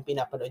yun yung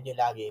pinapanood nyo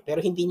lagi,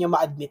 pero hindi nyo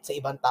ma-admit sa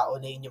ibang tao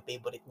na yun yung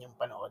favorite nyo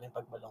panoorin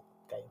pag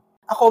malungkot kayo.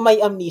 Ako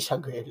may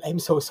amnesia girl. I'm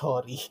so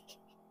sorry.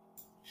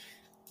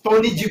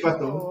 Tony G ba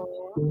to?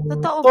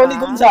 Totoo ba? Tony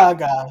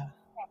Gonzaga.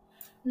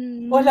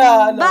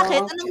 Wala.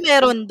 Bakit? Anong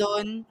meron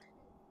doon?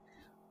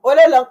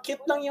 Wala lang,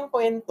 cute lang yung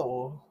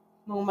kwento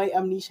nung may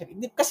amnesia.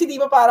 Kasi di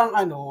ba parang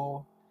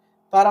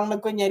parang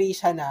nagkunyari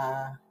siya na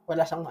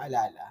wala siyang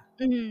maalala.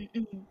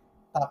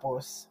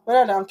 Tapos,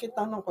 wala lang, cute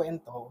lang ng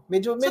kwento.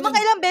 Medyo, So, mga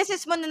ilang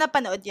beses mo na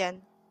napanood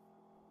yan?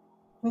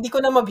 Hindi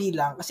ko na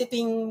mabilang. Kasi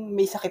tuwing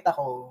may sakit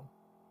ako,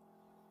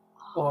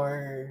 or,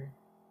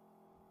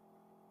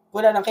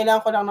 wala lang,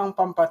 kailangan ko lang ng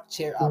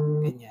pampa-cheer up,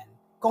 ganyan.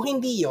 Kung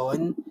hindi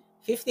yon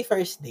 50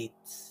 First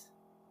Dates.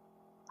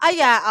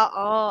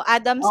 Oo.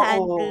 Adam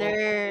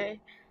Sandler.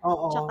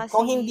 Oo.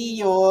 Kung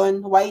hindi yon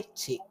White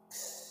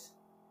Chicks.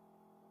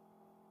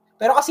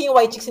 Pero kasi yung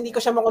White Chicks, hindi ko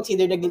siya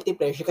makonsider na guilty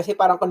pleasure kasi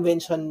parang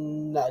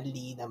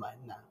conventionally naman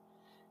na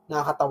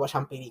nakakatawa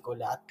siyang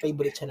pelikula at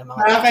favorite siya ng mga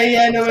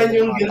Nakakaya naman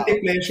yung guilty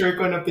pleasure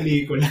ko na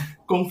pelikula.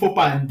 Kung Fu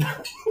Panda.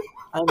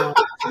 Ano?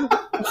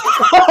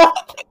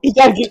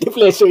 Yan, guilty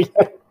pleasure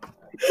yan.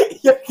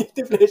 Yan,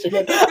 guilty pleasure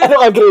yan. Ano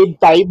ka, grade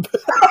 5?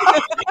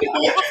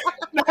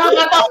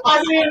 Nakakatawa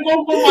kasi yung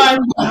Kung Fu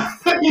Panda.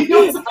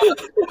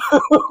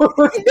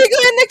 Hindi ko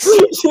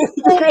na-expect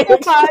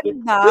Kung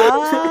Panda.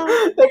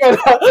 Teka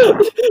na.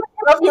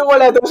 Parang yung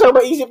wala daw siya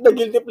maisip na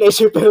guilty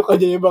pleasure pero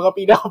kanya yung mga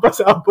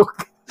pinakapasabog.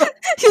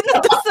 Yun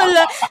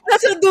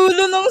nasa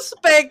dulo ng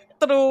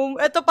spectrum.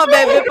 Ito pa,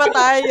 bebe pa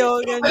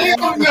tayo. Ganyan.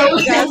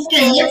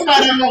 Yung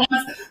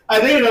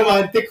parang yung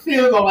romantic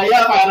film o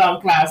kaya parang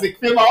classic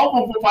film. Ako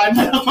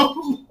pupupanda ako.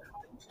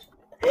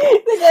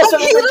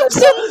 Ang hirap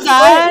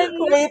sundan.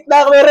 Wait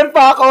lang, meron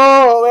pa ako.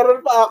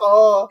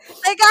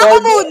 Teka, ako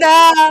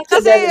muna.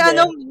 Kasi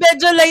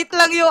medyo light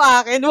lang yung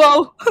akin.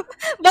 Wow.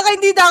 Baka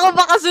hindi na ako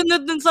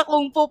makasunod dun sa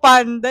Kung Fu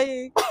Panda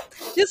eh.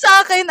 Yung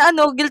sa akin,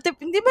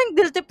 hindi ba yung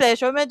guilty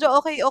pleasure? Medyo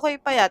okay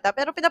pa yata.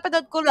 Pero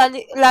pinapanood ko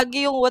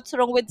lagi yung What's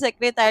Wrong with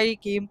Secretary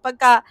Kim.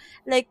 Pagka,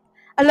 like,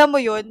 alam mo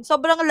yun,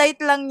 sobrang light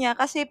lang niya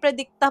kasi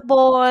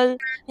predictable.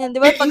 Yan, di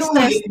ba? Pag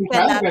stressed ka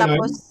na,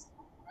 tapos,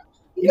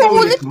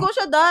 inuulit ko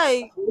siya,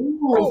 Day.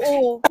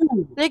 Oo.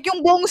 Like yung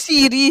buong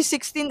series,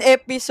 16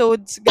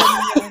 episodes,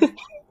 ganyan.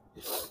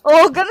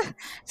 Ganun.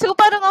 So,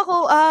 parang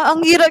ako, ang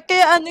hirap,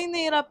 kaya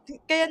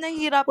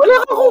nahihirap.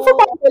 Wala ka Kung Fu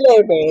Panda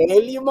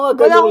level, yung mga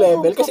ganung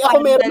level. Kasi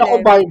ako meron ako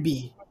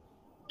Barbie.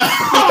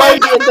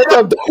 Barbie and the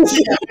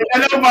Dancing.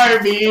 Ano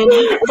Barbie?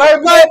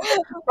 Barbie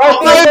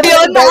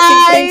and the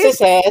Dancing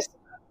Princesses.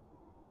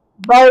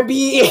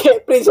 Barbie,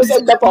 Princess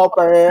and the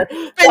Pauper.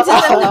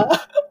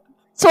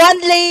 Swan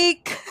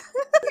Lake.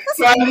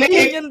 Swan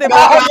Lake. Yun, diba?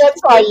 Yan,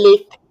 Swan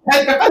Lake.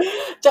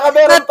 Tsaka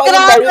meron pa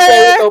yung Barbie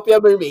Fairytopia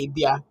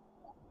Mermaidia.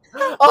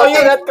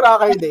 Yung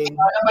Nutcracker din.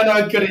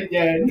 Napanood ko rin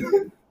yan.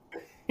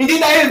 Hindi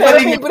tayo pero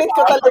favorite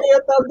ko talaga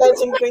yung 12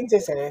 Dancing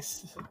Princesses.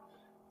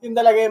 Yun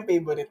talaga yung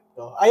favorite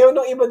ko. Ayaw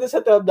nung iba doon sa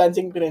 12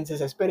 Dancing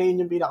Princesses, pero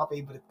yun yung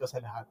pinaka-favorite ko sa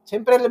lahat.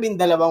 Siyempre, 12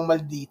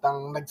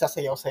 malditang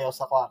nagsasayaw-sayaw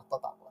sa kwarto,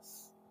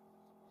 tapos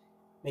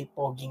may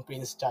poging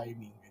Prince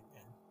Charming.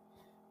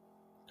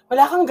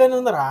 Wala kang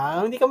ganun,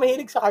 Ram? Hindi ka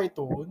mahilig sa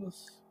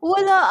cartoons?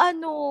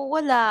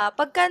 Wala.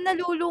 Pagka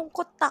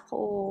nalulungkot ako,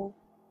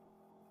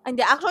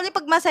 hindi, actually,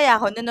 pag masaya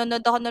ako,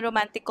 nanonood ako ng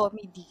romantic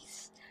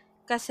comedies.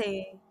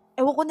 Kasi,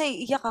 ewan ko,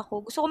 naiiyak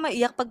ako. Gusto ko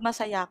maiyak pag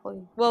masaya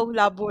ako. Wow,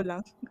 labo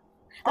lang.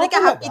 Like,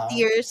 happy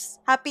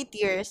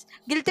tears.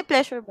 Guilty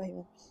pleasure ba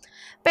yun?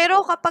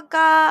 Pero kapag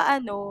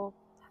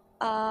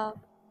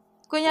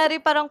kunyari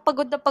parang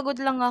pagod na pagod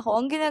lang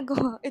ako,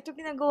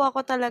 ginagawa ko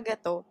talaga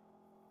to.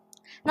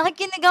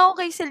 Nakikinig ako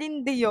kay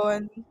Celine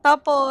Dion.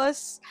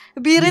 Tapos,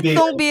 birit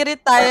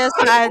tayo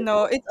sa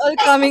It's All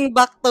Coming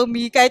Back to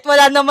Me. Kahit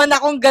wala naman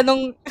akong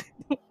ganong...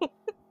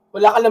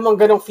 wala ka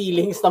namang ganong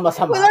feelings na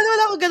masama. Wala naman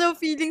akong ganong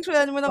feelings.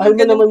 Wala naman akong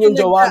ganong feelings. Mahal mo naman yung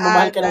jowa mo.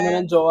 Mahal ka naman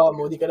ng jowa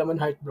mo. Di ka naman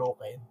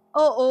heartbroken.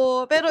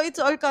 Oo. Pero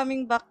It's All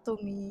Coming Back to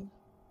Me.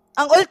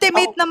 Ang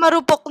ultimate na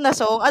marupok na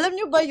song. Alam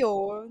nyo ba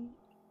yun?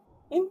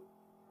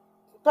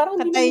 Parang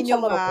hindi naman siya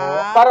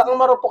marupok. Parang ang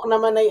marupok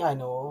naman ay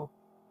ano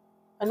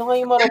nga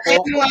yung marupok?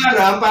 Kahit yung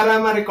araw, para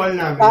ma-recall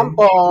namin.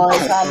 Sample.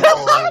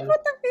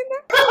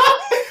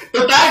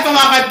 Total,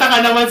 kumakanta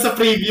ka naman sa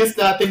previous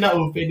natin na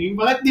opening.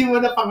 Bakit di mo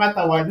na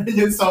pangatawanan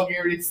yung song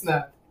lyrics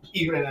na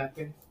era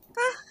natin?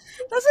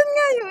 Nasaan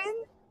nga yun?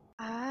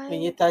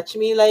 When you touch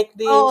me like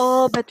this.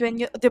 Oo,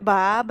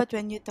 diba? But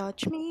when you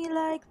touch me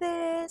like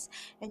this,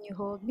 and you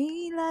hold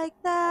me like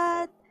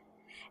that,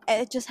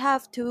 I just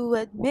have to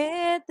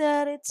admit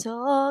that it's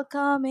all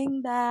coming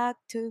back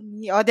to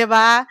me. O,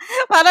 diba?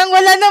 Parang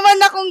wala naman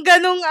akong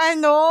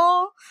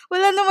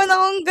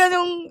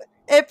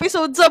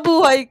episode sa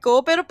buhay ko.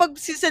 Pero pag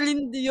si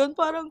Celine Dion,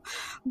 parang,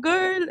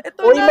 girl,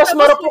 ito na. Mas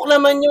marupok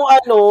naman yung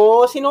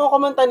sino ko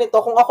kumanta nito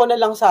kung ako na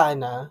lang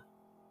sana?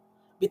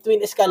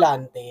 Between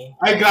Escalante.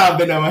 Ay,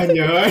 grabe naman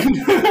yun.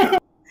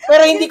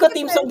 Pero hindi ko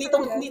team song dito,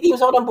 hindi team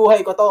song ng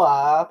buhay ko to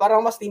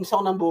Parang mas team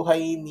song ng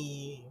buhay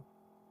ni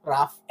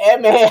Raf.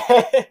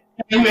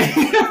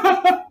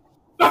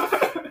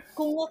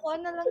 Kung ako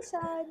na lang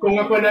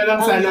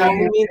sana.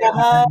 Hindi ka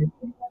na.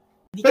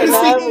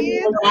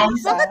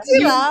 Bakit si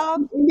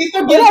Raf? Hindi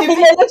to guilty.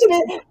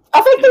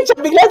 Affected siya.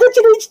 Bigla na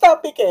change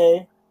topic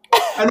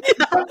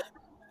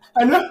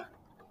Ano?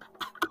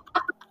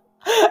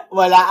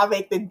 Wala,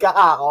 affected ka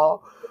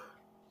ako.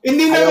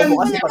 Hindi Ayaw naman.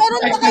 mo kasi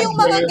Meron ba kayong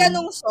mga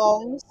ganong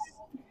songs?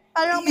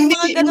 Parang may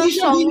mga ganong hindi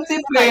siya songs guilty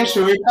ba kayo?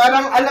 pleasure.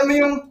 Parang alam mo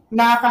yung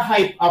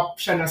nakaka-hype up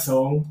siya na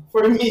song.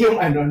 For me yung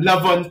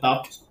Love on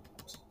Top.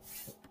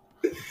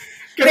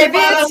 Kasi Baby,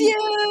 parang, it's you!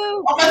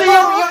 kasi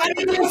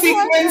yung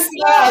sequence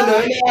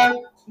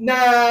na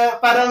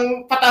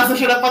parang pataas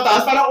siya na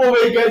pataas, parang oh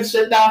my god,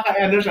 siya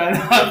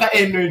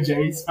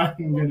nakaka-energize,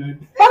 parang gano'n.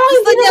 Parang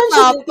Gusto hindi niya naman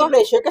siya top? guilty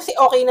pleasure kasi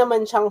okay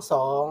naman siyang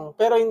song.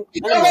 Pero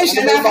Okay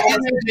siya,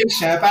 nakaka-energize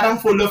siya, parang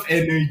full of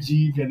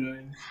energy,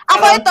 gano'n.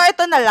 Ako,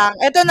 ito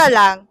na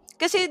lang.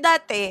 Kasi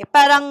dati,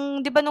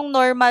 parang, di ba nung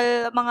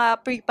normal,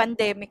 mga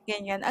pre-pandemic,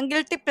 ganyan, ang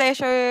guilty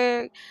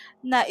pleasure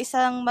na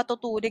isang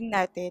matuturing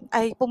natin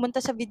ay pumunta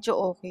sa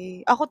video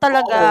okay. Ako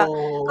talaga,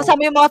 Oo.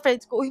 kasama yung mga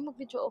friends ko, uy,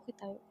 mag-video okay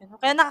tayo.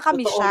 Kaya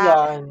nakakamiss Totoo siya.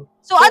 yan.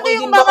 So, ano Okay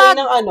yung din ba kayo mga,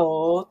 ng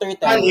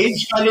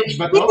turtles? College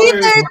ba to? hindi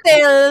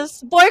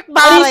turtles, pork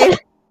barrel.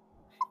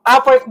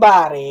 Pork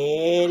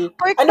barrel.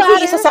 Pork Ano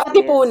yung isa barrel, sa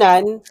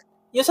Katipunan?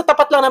 Yung sa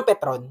tapat lang ng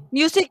Petron?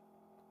 Music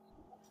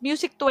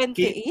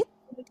 28?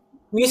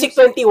 Music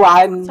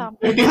 21.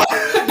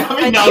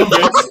 Dami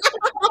numbers.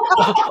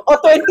 O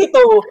 22.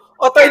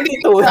 O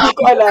 22. Hindi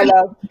ko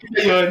alala.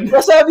 Ayun.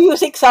 Basta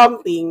music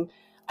something.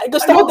 Ay,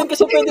 gusto ko din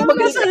kasi pwede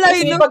nasa kasi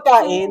lineup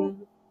pagkain.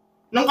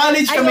 Nung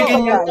college kami Ay, oo,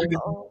 ganyan.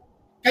 oo.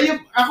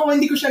 Ako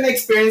hindi ko siya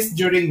na-experience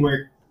during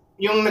work.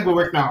 Yung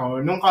nag-work na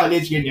ako. Nung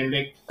college ganyan.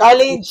 Like,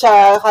 College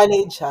siya,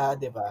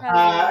 di ba?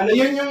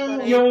 yun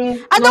yung...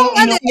 Anong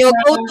yung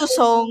go-to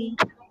song?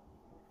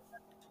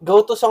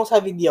 Go-to song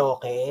sa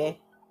video, okay?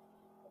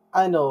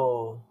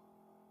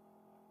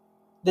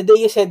 The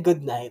Day You Said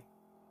Goodnight.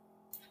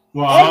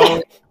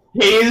 Wow.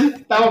 Hail?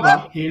 Tama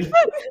ba? Hail?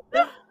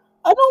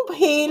 Anong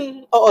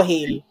Hail? Oo,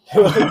 Hail.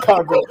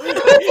 Gago.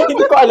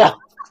 Hindi ko alam.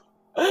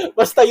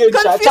 Basta yun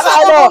siya. Confused Tsaka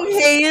akong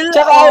Hail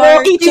Tsaka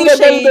or Kitchen Tuesday.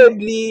 Del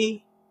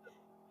Medley.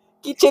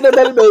 Kitchen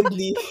Del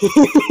Medley.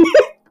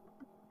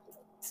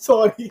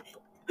 Sorry.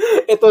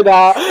 Ito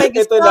na. May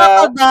gusto Ito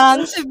na. ka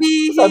bang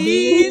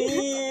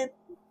sabihin?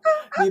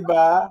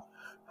 Diba?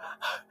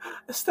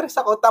 Stress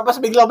ako. Tapos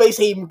bigla may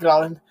same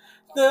ground.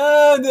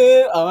 On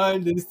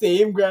the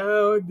same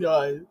ground.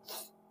 Yun.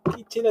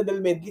 Kitchen Del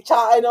Medley.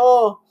 Tsaka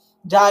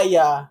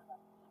Jaya.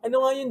 Ano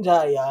nga yung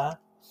Jaya?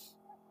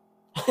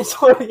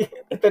 Sorry.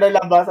 Ito na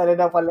labasan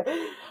na pala.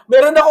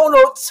 Meron akong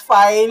notes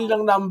file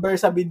ng number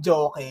sa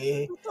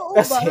Videoke.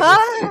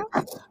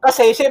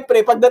 Kasi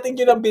syempre, pagdating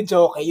nyo ng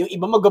Videoke, yung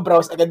iba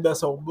mag-browse agad ng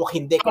songbook.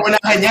 Hindi.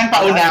 Paunahan yan,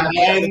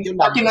 paunahan.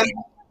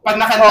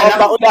 Pag nakanta na.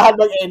 paunahan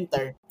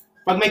mag-enter.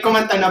 Pag may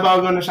kumanta na,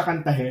 bago na siya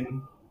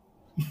kantahin.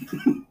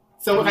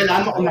 So,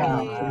 kailangan mo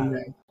unahan.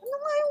 Ano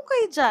nga yung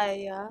kay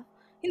Jaya?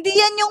 Hindi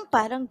yan yung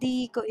parang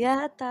di ko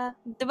yata.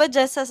 Diba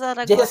Jessa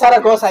Saragosa? Jessa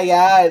Saragosa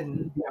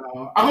yan.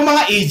 Ako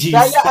mga AGs.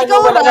 Jaya,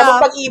 wala na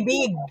bang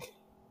pag-ibig?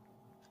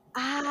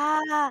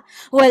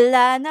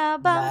 Wala na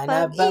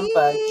bang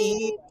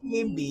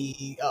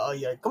pag-ibig? Oo,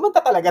 yun.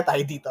 Kumanta talaga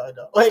tayo dito,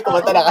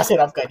 kumanta na kasi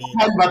rap kanina.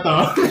 Ano ba to?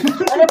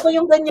 Alam ko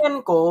yung ganyan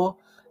ko,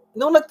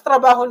 nung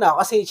nagtatrabaho na ako,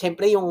 kasi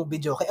syempre yung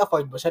video kay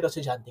afford mo siya,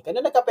 estudyante ka,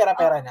 na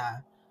nagkapera-pera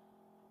na,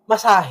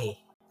 masahe.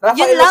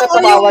 Rafael,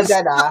 nagtatabawa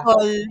dyan,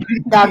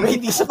 Gago,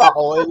 hindi sa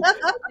pakol.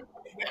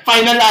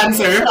 Final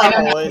answer.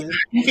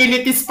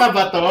 Infinities pa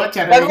ba to?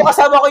 Pero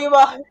kasama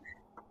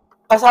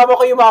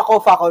ko yung mga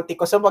co-faculty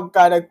ko, so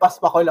magka nag-pass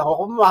pakol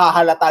ako, kung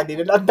mahahalata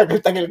din na ang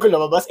tagal-tagal ko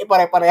lumabas,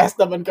 pare-parehas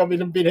naman kami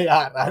ng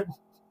binayaran.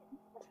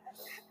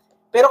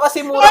 Pero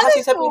kasi mura kasi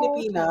sa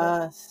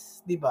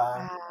Pilipinas, di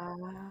ba?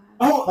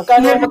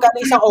 Magkano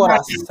isang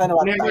oras sa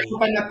Nawatay? Never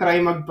ko pa na-try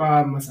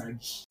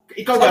magpa-massage.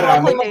 Ikaw ba,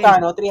 Rami?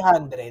 Magkano?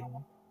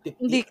 300? 50,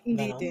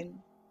 hindi din.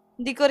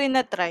 Hindi ko rin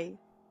na-try.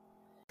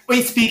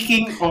 Wait,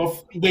 speaking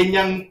of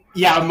ganyang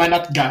yaman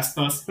at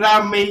gastos,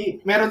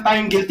 meron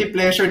tayong guilty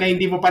pleasure na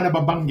hindi mo pa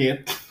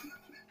nababanggit.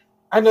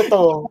 Ano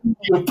to?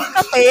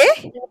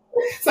 Kape?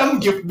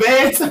 Samgyup,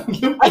 be!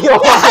 Samgyup.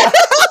 Ayoko!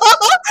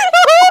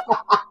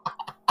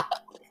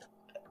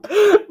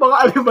 Mga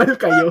animal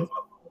kayo.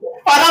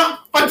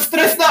 Parang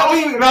pag-stress na,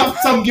 rap,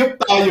 samgyup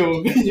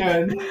tayo.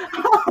 Ganyan.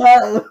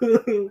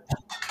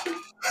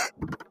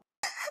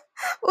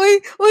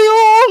 Uy,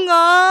 oo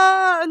nga.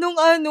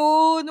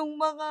 Nung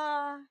mga...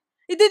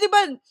 Hindi, di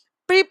ba,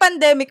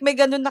 pre-pandemic, may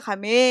ganun na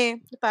kami.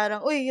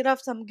 Parang,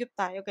 Raf, samgyup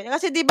tayo. Ganyan.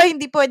 Kasi di ba,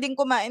 hindi pwedeng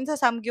kumain sa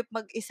samgyup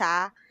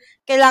mag-isa.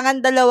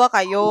 Kailangan dalawa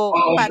kayo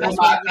para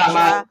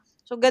siya.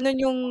 So, ganun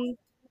yung...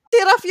 Si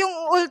Raf yung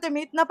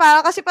ultimate na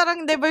kasi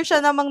parang never siya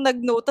namang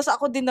nag-no. Tapos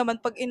ako din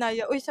naman, pag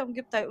inaya,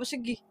 samgyup tayo.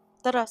 Sige,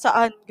 tara,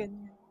 saan?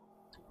 Ganyan.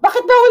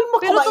 Bakit bawal mo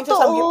kumain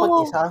sa samgyup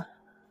mag-isa?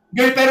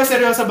 Girl, pero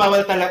seryoso,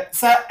 bawal talaga.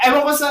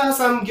 Ewan ko sa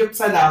samgyup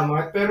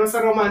salamat, pero sa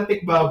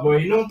romantic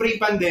baboy, nung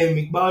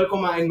pre-pandemic, bawal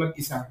kumain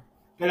mag-isa.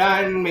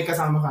 Kailangan may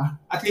kasama ka.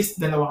 At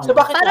least dalawa ka. So,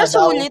 bakit para daw?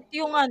 sulit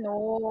yung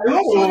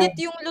sulit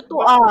yung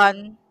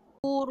lutuan.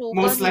 Puro.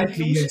 Most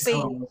likely, yes.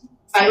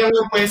 Sayang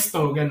yung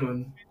pwesto,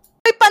 ganun.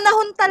 May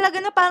panahon talaga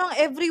na parang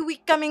every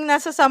week kaming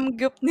nasa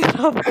samgyup ni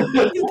Rob.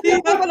 Hindi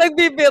ako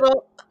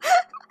nagbibiro.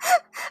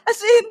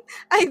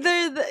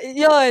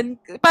 Yun.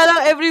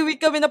 Parang every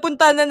week kami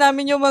napunta na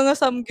namin yung mga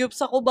samgyup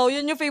sa Cubao.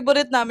 Yun yung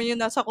favorite namin,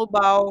 yung nasa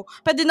Cubao.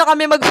 Pwede na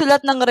kami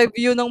magsulat ng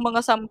review ng mga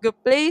samgyup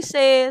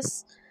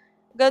places.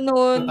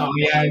 Ganun. Totoo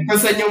yan.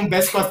 Kung saan yung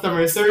best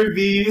customer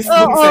service, Oo.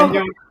 kung saan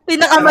yung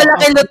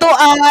Pinakamalaki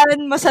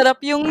lutuan, masarap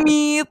yung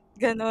meat,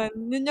 ganun.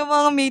 Yun yung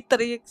mga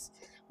matrix.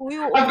 Uy,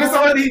 oo. Ang gusto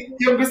ko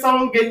yung gusto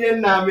kong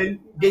ganyan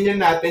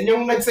natin,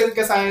 yung nag-send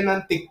ka sa akin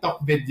ng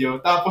TikTok video,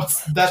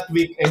 tapos that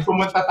weekend,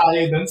 pumunta tayo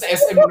doon sa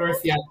SM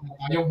North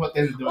yata, yung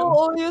hotel doon.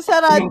 Oo, yung sa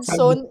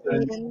Radisson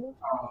Inn.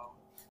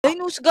 Ay,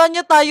 nusga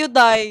niya tayo,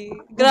 Day.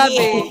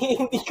 Grabe.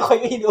 Hindi ko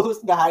kayo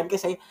hinuhusgahan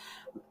kasi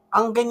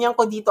ang ganyan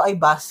ko dito ay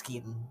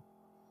Baskin.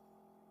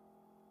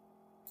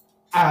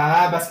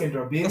 Baskin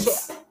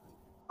Robbins?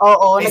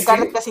 Oo,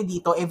 nagkalat kasi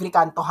dito, every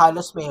kanto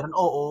halos meron.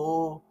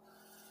 Oo.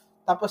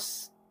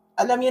 Tapos,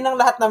 alam yun ng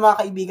lahat ng mga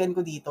kaibigan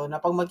ko dito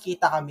na pag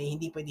magkita kami,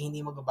 hindi pwede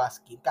hindi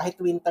mag-baskin. Kahit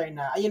winter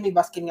na, ayun may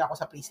baskin nga ako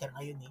sa freezer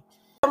ngayon eh.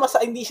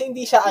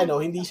 Hindi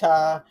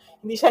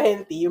siya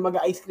healthy yung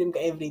mag-ice cream ka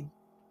every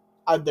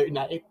other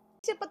night.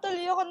 Kasi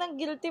patuloy ako ng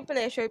guilty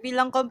pleasure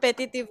bilang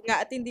competitive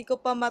nga at hindi ko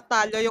pa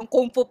matalo yung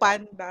Kung Fu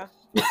Panda.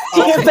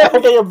 Yun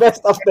talaga yung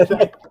best of the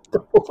night.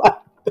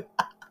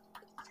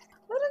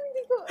 Parang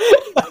hindi ko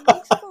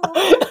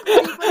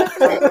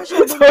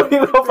Sorry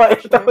mo pa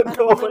ito.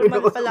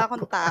 Normal pala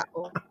akong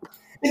tao.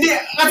 Hindi,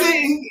 kasi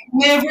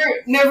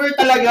never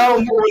talaga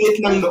umuulit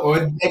ng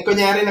nood. Like,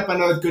 kunyari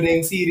napanood ko na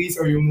yung series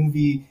or yung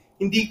movie,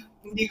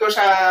 hindi ko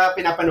siya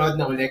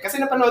pinapanood na ulit. Kasi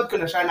napanood ko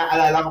na siya,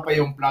 naalala ko pa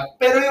yung plot.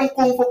 Pero yung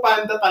Kung Fu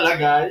Panda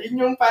talaga, yun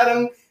yung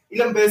parang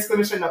ilang beses ko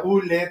na siya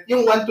naulit.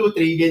 Yung 1, 2,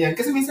 3, ganyan.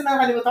 Kasi minsan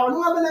nakakalimutan ko, ano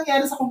nga ba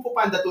nangyari sa Kung Fu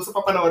Panda 2? So,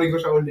 papanoorin ko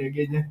siya ulit,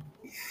 ganyan.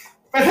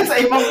 Pero sa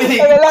ibang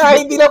Kaya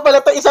lang, hindi na pala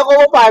ito isang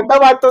Kung Fu Panda,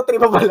 1, 2,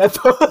 3 pa pala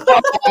ito.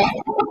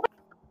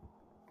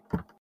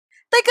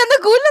 Teka,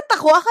 nagulat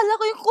ako. Akala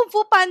ko yung Kung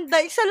Fu Panda,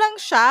 isa lang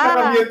siya.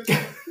 Nakamute ka.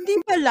 Hindi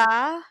pala.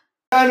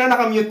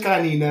 Nakamute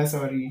ka kanina,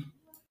 sorry.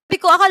 Sabi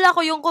ko, akala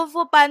ko yung Kung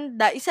Fu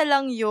Panda, isa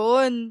lang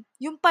yun.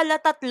 Yung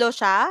pala tatlo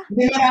siya?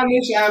 Hindi, marami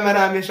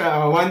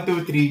siya. 1,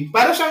 2, 3.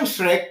 Para siyang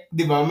Shrek,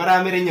 di ba?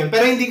 Marami rin yun.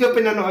 Pero hindi ko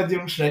pinanood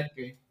yung Shrek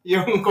eh.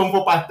 Yung Kung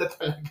Fu Panda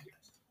talaga.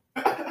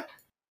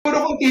 Puro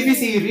kong TV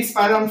series,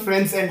 parang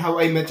Friends and How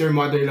I Met Your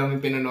Mother lang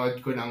yung pinanood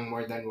ko ng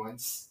more than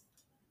once.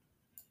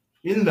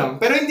 Yun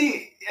lang. Pero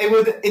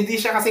hindi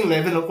siya kasing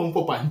level ng Kung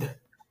Fu Panda.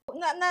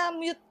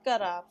 Na-mute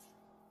ka, Raf.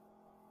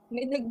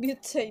 May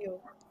nag-mute sa'yo.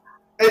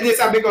 Di,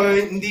 sabi ko,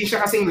 hindi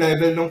siya kasing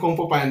level ng Kung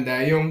Fu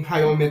Panda, yung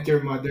How I Met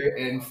Your Mother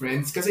and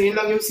Friends. Kasi yun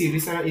lang yung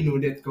series na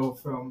inulit ko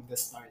from the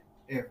start,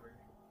 ever.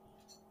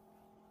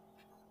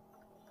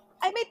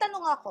 Ay, may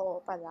tanong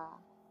ako pala.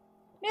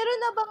 Meron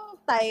na bang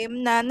time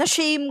na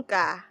na-shame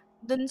ka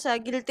dun sa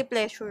guilty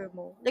pleasure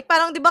mo? Like,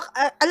 parang, di ba,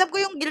 alam ko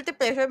yung guilty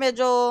pleasure,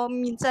 medyo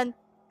minsan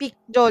peak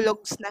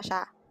jologs na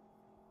siya.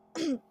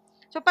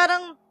 So,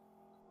 parang,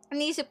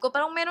 iniisip ko,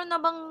 parang meron na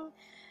bang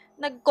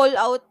nag-call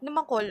out,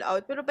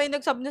 pero pa yung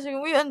nagsabi na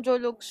sa'yo, uy, ang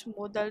jologs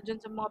mo dahil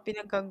dyan sa mga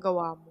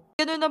pinagkagawa mo.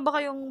 Ganun na ba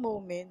kayong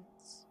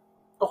moments?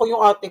 Ako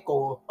yung ate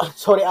ko,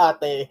 sorry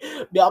ate,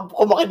 di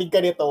ako makinig ka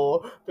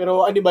nito,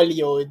 pero animal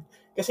yun.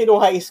 Kasi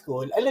nung high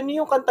school, alam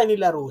niyo yung kanta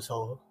nila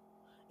Russo?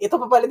 Ito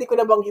pa pala, di ko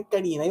nabanggit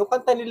kanina, yung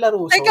kanta nila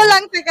Russo.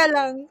 Teka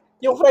lang.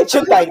 Yung French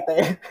yung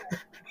title.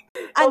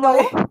 Ano?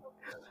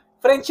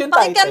 French yung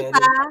title.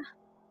 Pakikanta?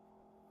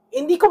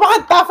 Hindi ko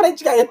makanta,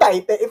 French nga yung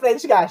title.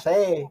 French nga siya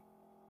eh.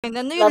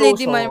 Ano yung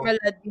Lady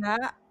Marmalade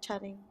nga?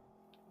 Charing.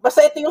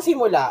 Basta ito yung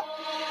simula.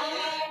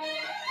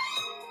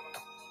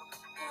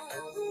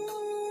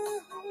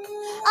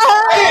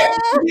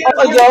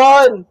 Ako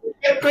yun!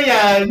 Get ko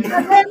yan!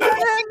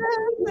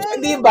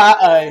 Di ba?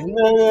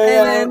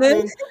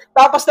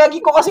 Tapos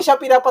lagi ko kasi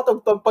siya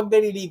pinapatugtog pag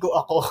naliligo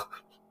ako.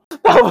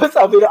 Tapos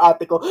sabi ng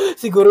ate ko,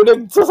 siguro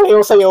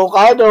nagsasayaw-sayaw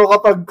ka, no,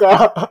 kapag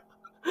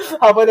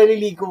habang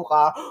naliligo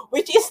ka,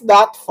 which is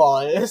not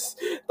false.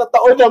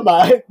 Totoo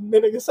naman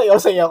na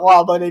nagsasayaw-sayaw ko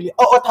habang naliligo.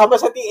 Oo,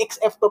 tama sa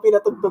TXF to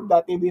pinatugtog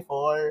dati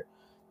before.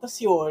 Tapos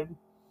yun,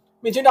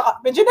 medyo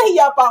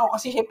nahiya pa ako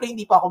kasi syempre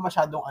hindi pa ako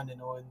masyadong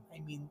noon.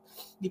 I mean,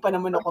 hindi pa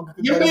naman ako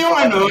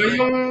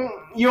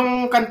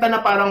yung kanta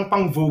na parang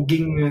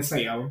pang-voging na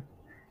sayaw.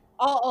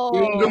 Oo.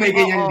 Yung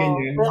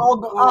ganyan-ganyan.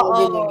 Oo,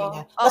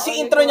 ganyan.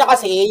 Kasi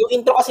yung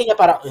intro kasi niya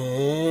parang,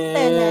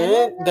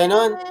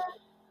 ganon.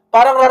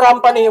 Parang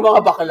rarampa na yung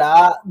mga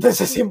bakla doon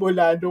sa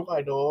simula nung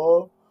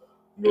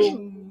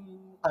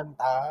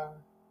kanta.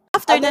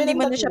 After na hindi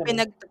mo na siya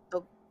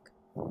pinagtugtog.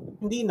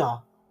 Hindi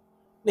na.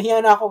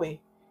 Nahiya na ako eh.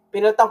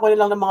 Pinalitan ko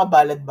nilang ng mga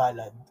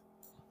balad-balad.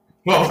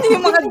 Hindi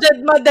yung mga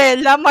Jed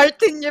Madela,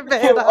 Martin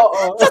Rivera.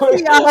 Oo.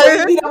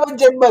 Hindi naman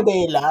Jed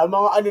Madela.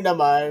 Mga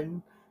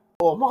naman.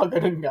 Oo, mga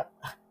ganun nga.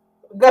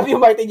 Grabe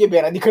yung Martin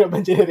Rivera. Hindi ko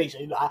naman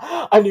generation.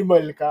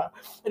 Animal ka.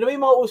 Ano ba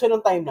yung mga uso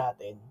ng time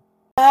natin?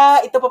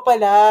 Ito pa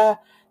pala.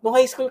 Nung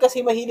high school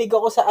kasi mahilig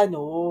ako sa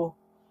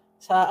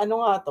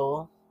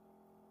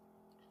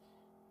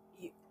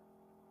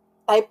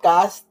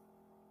typecast.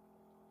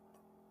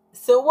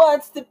 So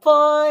what's the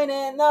point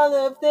in all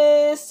of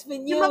this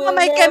when you Yung will mga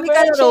may never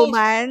chemical change?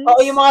 romance.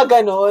 Oo, yung mga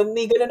ganon.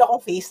 May ganon akong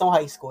face nung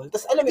high school.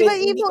 Tapos alam mo Di ba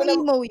yun, hindi ko na...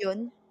 emo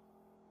yun?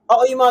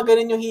 Oo, yung mga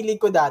ganon yung hilig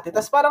ko dati.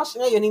 Tapos parang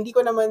ngayon, hindi ko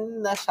naman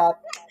na-shot.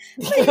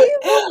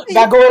 face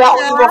Gagawa na ako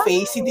ka? emo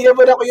face. Hindi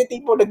naman ako yung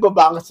tipo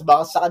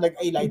nagbabangas-bangas saka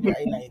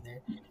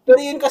nag-eyeliner. Pero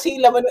yun kasi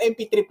yung laman ng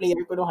MP3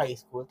 player ko nung high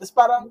school. Tapos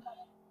parang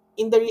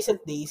in the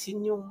recent days,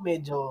 yun yung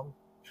medyo...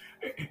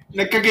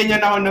 Nagkaganyan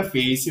ako na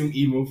face, yung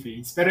emo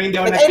face. Pero hindi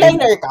ako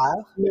Nag-eyeliner ka?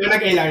 Hindi ako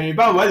nag-eyeliner.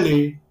 Bawal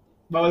eh.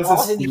 Bawal sa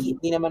Kasi school.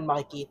 di naman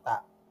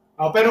makikita.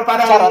 Oh, pero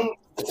parang Charot.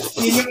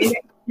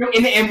 yung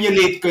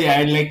ini-emulate ko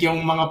yan, like yung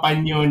mga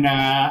panyo na,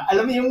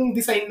 alam mo yung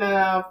design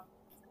na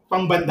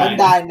pang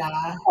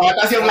bandana.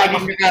 Tapos yung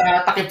laging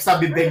nakatakip sa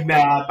bibig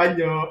na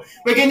panyo.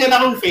 May ganyan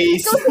akong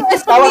face.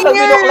 Tapos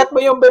binuklat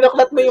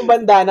mo yung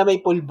bandana, may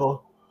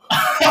pulbo.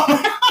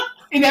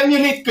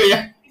 In-emulate ko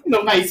yan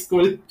nung high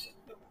school.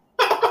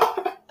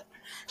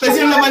 Tapos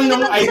yung laman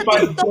ng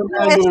iPod ko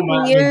na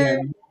luma.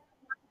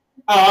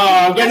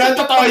 Ganun,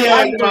 totoo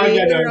yan.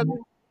 Mga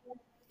ganun.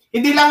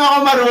 Hindi lang ako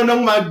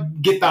marunong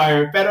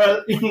mag-guitar,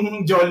 pero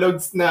yung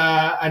jologs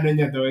na ano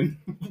niya doon,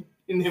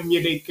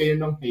 in-emulate ko yun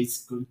nung high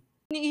school.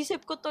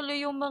 Iniisip ko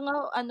tuloy yung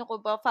mga,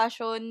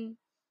 fashion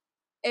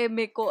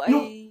eme ko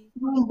ay...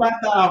 Nung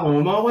bata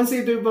ako,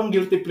 makakonsider bang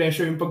guilty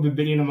pleasure yung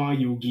pagbibili ng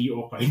mga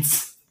Yu-Gi-Oh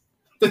cards?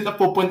 Doon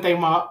napupunta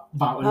yung mga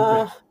baon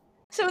ko.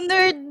 So,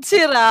 nerd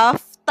si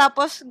Raph,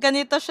 tapos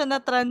ganito siya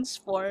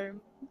na-transform.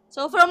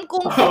 So, from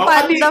Kung Fu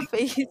Panda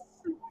face.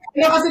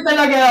 Kasi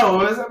talaga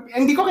ako,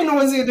 hindi ko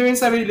kinoconsider yung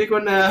sarili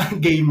ko na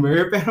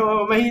gamer,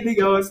 pero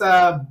mahilig ako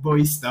sa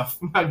boy stuff,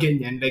 mga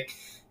ganyan. Like,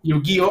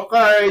 Yu-Gi-Oh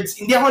cards.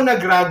 Hindi ako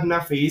nag-grab na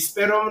face,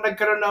 pero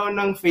nagkaroon ako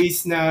ng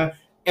face na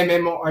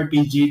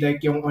MMORPG, like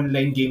yung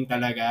online game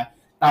talaga.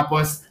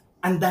 Tapos,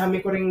 ang dami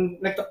ko rin,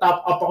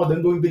 nagta-top up ako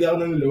doon, bumibili ako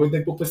ng load,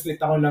 nagpupuslit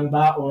ako ng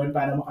baon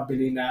para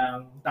makabili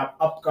ng top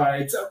up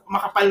cards.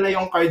 Makapal na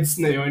yung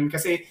cards na yun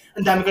kasi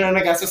ang dami ko na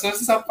nagastos.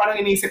 So, parang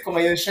iniisip ko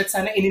ngayon, shit,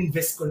 sana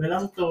in-invest ko na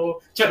lang to.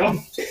 Charot,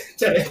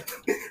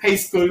 high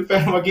school,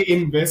 pero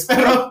mag-i-invest.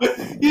 Pero,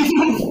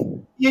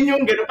 yun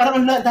yung gano'n.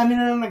 Parang ang dami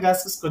na lang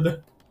nagastos ko doon.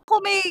 Ako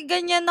may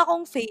ganyan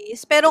akong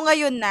face, pero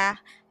ngayon na,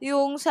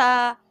 yung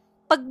sa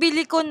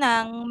pagbili ko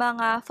ng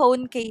mga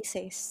phone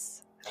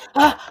cases.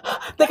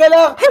 Teka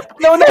lang!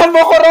 Naunahan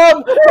mo ko,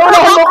 Ram!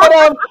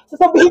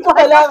 Sasabihin ko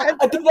ka lang,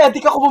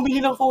 adik ako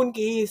bumili ng phone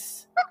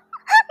case.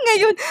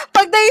 Ngayon,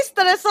 pag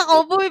na-stress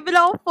ako, bumibili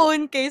ako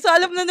phone case. So,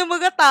 alam na ng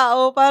mga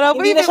tao, para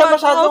hindi na siya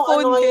masyadong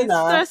phone case.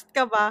 Ngayon, Stressed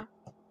ka ba?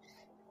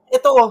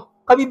 Ito,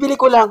 kabibili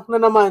ko lang na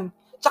naman.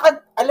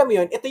 Tsaka, alam mo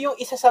yun, ito yung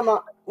isa sa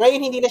mga,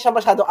 ngayon hindi na siya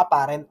masyadong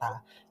apparent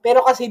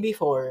Pero kasi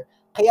before,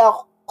 kaya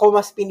ko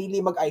mas pinili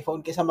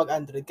mag-iPhone kaysa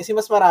mag-Android kasi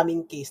mas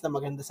maraming case na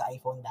maganda sa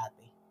iPhone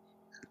dati.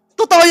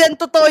 Totoo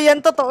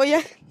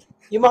yan.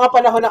 Yung mga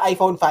panahon ng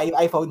iPhone 5,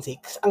 iPhone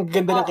 6, ang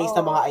ganda ng case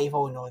ng mga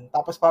iPhone noon.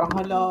 Tapos parang,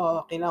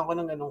 kailangan ko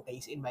ng ganong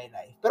case in my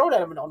life. Pero wala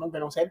naman ako ng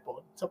ganong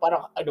cellphone. So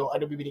parang,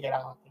 bibili ka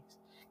lang ng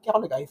case. Kaya ako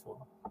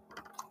nag-iPhone.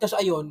 Tapos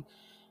ayun,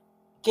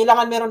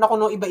 kailangan meron ako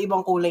ng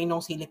iba-ibang kulay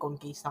ng silicone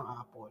case ng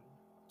Apple.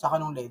 Tsaka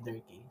ng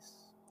leather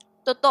case.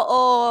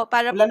 Totoo.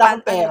 Para wala na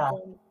akong pera.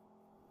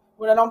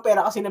 Wala na akong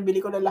pera kasi nabili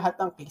ko na lahat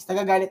ng case.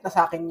 Nagagalit na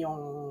sa akin yung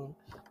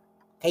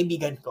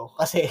kaibigan ko.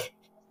 Kasi,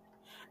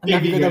 ang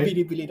dami ko na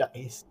binibili na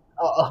case.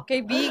 Oo.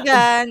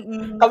 Kaibigan.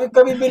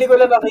 Kami bili ko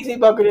lang na case,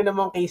 bago na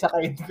naman case sa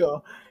card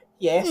ko.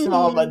 Yes,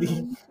 mga buddy.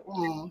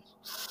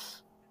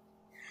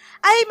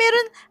 Ay,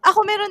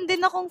 meron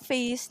din akong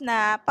face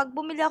na pag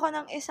bumili ako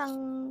ng isang,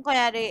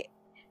 kunyari,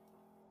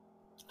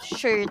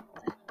 shirt,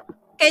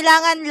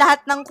 kailangan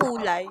lahat ng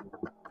kulay.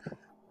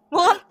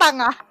 Mukhang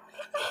tanga.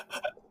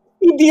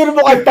 Hindi rin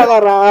mukhang tanga,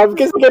 Ram.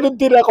 Kasi ganun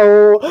din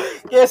ako.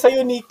 Kaya sa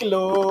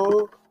Uniqlo.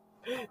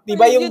 Di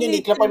ba yung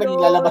Uniqlo pag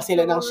naglalabas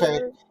sila ng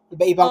shirt,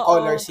 iba-ibang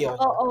colors yun.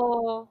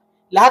 Oo.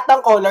 Lahat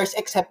ng colors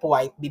except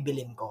white,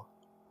 bibilin ko.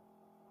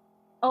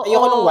 Oo.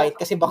 Ayoko ng white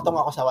kasi baktong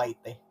ako sa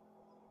white eh.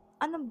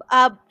 Ano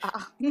ba?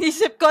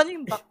 Inisip ko ano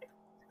yung bakto.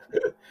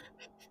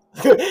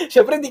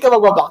 Siyempre hindi ka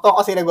magbabakto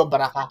kasi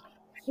nagbabara ka.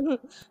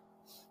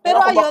 Pero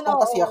ayun,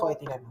 kasi ako,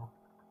 tingnan mo.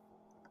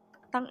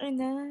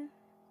 Tangina.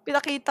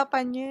 Pinakita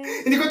pa niya.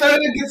 Hindi ko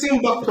talaga gets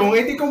yung baktong.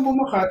 Hindi kong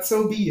bumakat,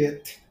 so be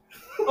it.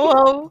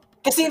 Wow.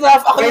 Kasi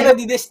Ralph, ako yung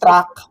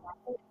nadidistract.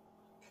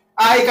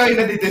 Ikaw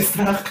yung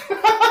nadidistract.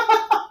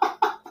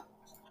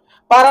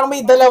 Parang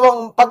may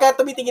dalawang, pagka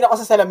tumitingin ako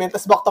sa salamin,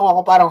 tapos baktong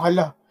ako, parang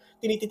hala,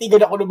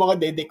 tinititigan ako ng mga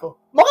dede ko.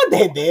 Mga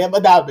dede,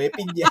 madami,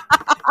 pinya.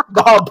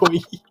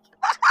 Baboy.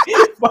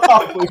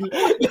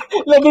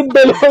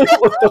 Labindalawa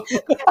yung utong.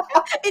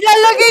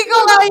 Ilalagay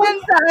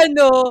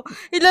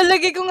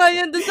ko nga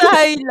yun doon sa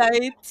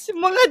highlights.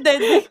 Mga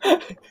dede.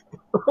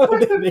 Mga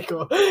dede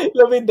ko.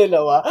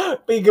 Labindalawa.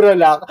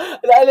 Pigrolac.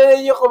 Naalala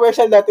niyo yung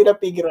commercial natin na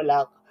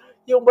Pigrolac?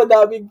 Yung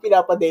madaming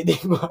pinapadede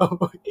yung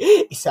baboy.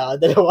 1,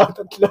 2, 3,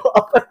 4,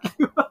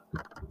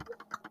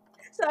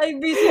 5. Sa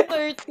IBC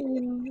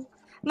 13.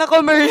 Na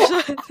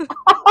commercial.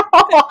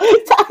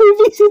 Sa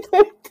IBC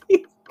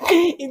 13.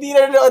 Hindi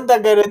na nanood na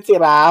ganun si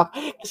Raph.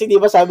 Kasi di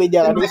ba sabi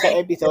niya kanina sa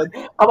episode,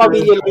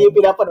 kapamilya lang yung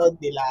pinapanood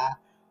nila.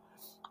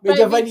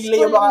 Medyo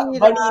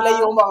vanilla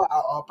yung mga,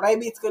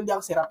 private school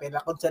lang si Raph.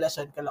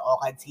 Consolation,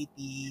 Caloocan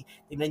City.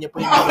 Tingnan niyo po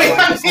yung ginawa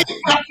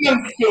niyo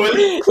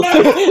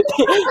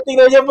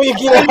tingnan niyo po yung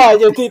ginawa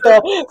niyo dito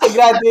sa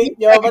graduate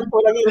niyo. Ba't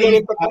po lang yung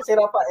ganito po si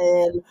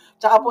Rafael?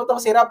 Tsaka po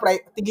itong si Raph,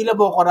 tigilan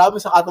mo ko Raph,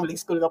 sa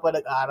Catholic school ka pa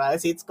nag-aral.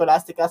 St.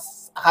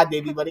 Scholastica's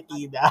Academy,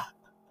 Marikina.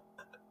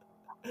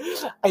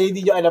 Ay,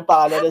 hindi nyo alam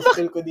pangalan ng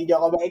school ko, hindi nyo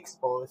ako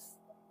ma-expose.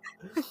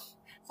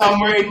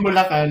 Somewhere in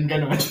Bulacan,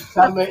 gano'n.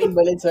 Somewhere in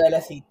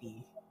Valenzuela City.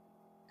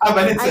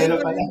 Valenzuela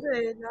pala.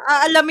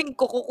 Alamin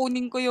ko,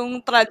 kukunin ko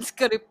yung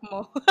transcript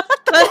mo.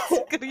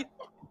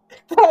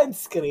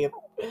 Transcript.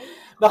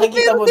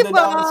 Makikita mo doon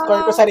ang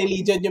score ko sa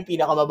religion yung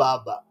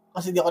pinakamababa.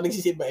 Kasi hindi ako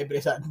nagsisimba every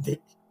Sunday.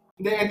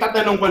 Hindi,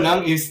 tatanong ko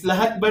lang is,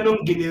 lahat ba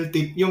nung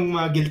yung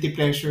mga guilty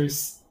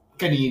pleasures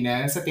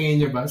kanina, sa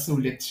tingin nyo ba,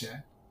 sulit siya?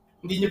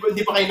 Hindi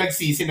pa kayo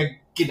nagsisi,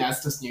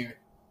 nagkinastos nyo yun?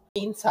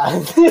 Minsan.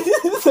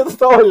 Sa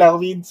totoo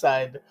lang,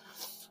 minsan.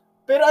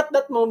 Pero at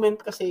that moment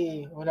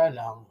kasi, wala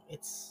lang.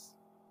 It's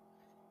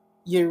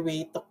your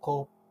way to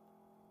cope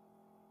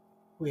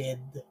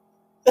with.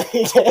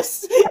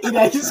 Yes,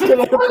 inayos ko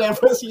na yung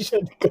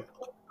preposition ko.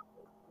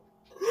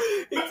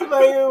 It's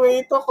my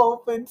way to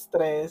cope with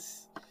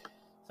stress.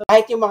 So,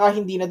 kahit yung mga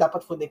hindi na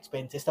dapat food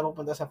expenses,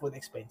 napupunta sa food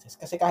expenses.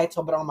 Kasi kahit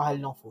sobrang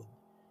mahal ng food,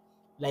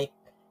 like,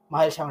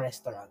 mahal siyang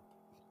restaurant,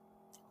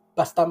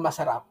 basta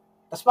masarap,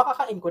 tapos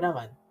makakain ko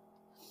naman,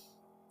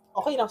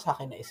 okay lang sa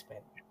akin na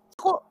spend.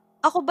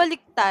 Ako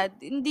baliktad,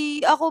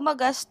 hindi ako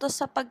magastos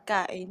sa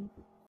pagkain.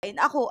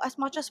 Ako, as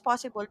much as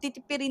possible,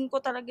 titipirin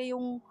ko talaga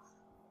yung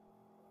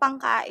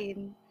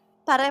pangkain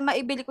para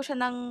maibili ko siya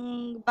ng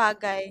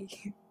bagay.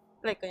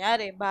 Like,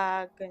 kunyari,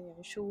 bag,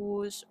 ganyan,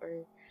 shoes,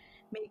 or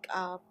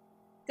makeup.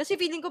 Kasi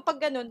feeling ko pag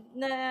ganun,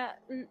 na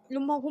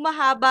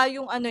humahaba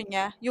yung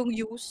niya, yung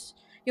use,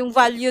 yung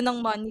value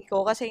ng money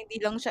ko, kasi hindi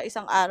lang siya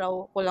isang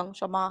araw ko lang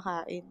siya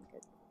makakain.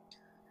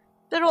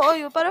 Pero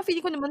parang feeling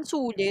ko naman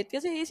sulit.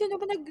 Kasi sino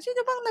bang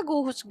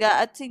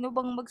naghuhusga at sino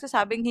bang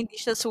magsasabing hindi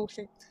siya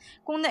sulit?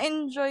 Kung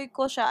na-enjoy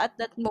ko siya at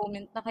that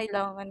moment na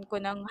kailangan ko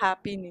ng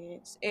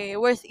happiness,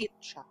 worth it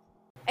siya.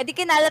 Di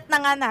kinalat na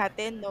nga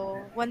natin,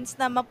 no? Once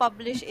na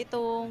ma-publish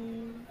itong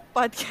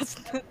podcast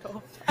na to,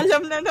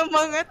 alam na ng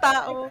mga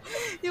tao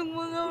yung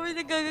mga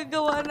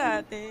pinagagawa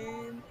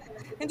natin.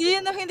 Hindi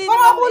naman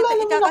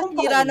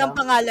ikakasira ng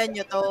pangalan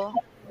nyo to.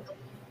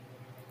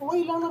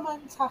 Okay lang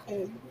naman sa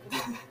akin.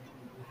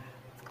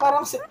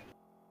 Parang,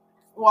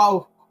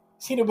 wow,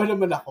 sino ba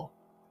naman ako?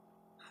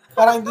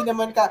 Parang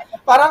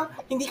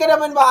hindi ka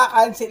naman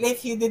makakancel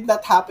if you did not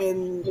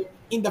happen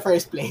in the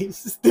first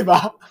place, di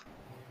ba?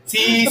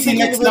 Si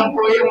Lex lang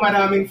po yung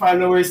maraming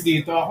followers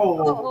dito.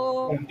 Ako,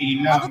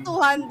 konti lang. Ako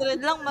 200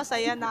 lang,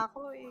 masaya na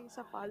ako sa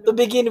followers. To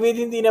begin with,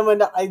 hindi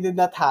naman I did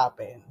not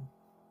happen.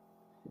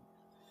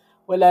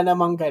 Wala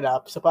namang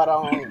ganap. So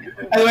parang,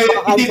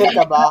 maka-cancel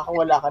ka ba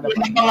kung wala ka na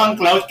ba? Hindi pa ang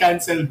cloud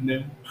canceled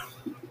na.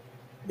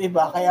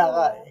 Diba? Kaya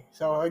ka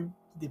So,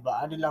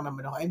 diba? Ano lang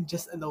naman ako. I'm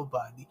just a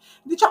nobody.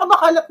 Hindi, tsaka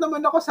makalat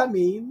naman ako sa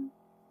main.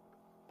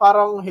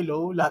 Parang,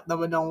 hello, lahat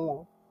naman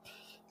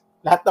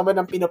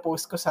ng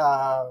pinapost ko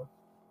sa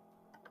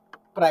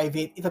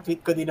private,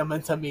 ita-tweet ko din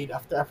naman sa main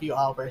after a few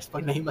hours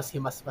pag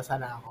nahimas-himas pa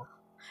sana ako.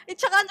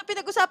 Tsaka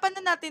pinag-usapan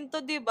na natin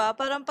to, diba?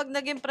 Parang pag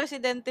naging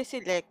presidente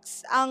si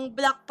Lex, ang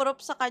black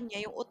prop sa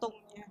kanya, yung utong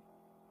niya.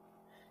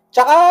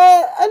 Tsaka,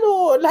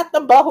 lahat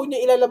ng baho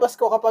niya ilalabas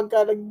ko kapag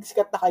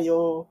nagsikat na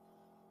kayo.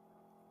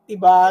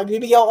 Diba?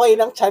 Bibigyan ko kayo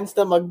ng chance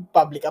na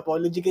mag-public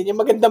apology. Ganyan,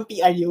 magandang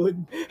PR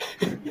yun.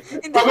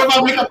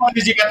 Mag-public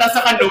apology ka, tapos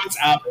naka-notes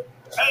app.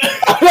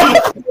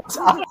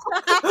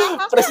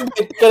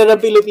 President ka na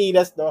ng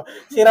Pilipinas, no?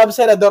 Si Ram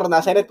Senador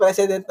na, Senate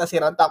President na si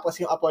Ram, tapos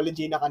yung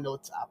apology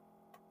naka-notes app.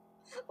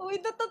 Uy,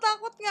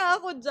 natatakot nga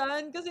ako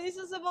dyan. Kasi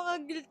isa sa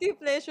mga guilty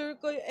pleasure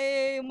ko,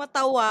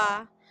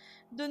 matawa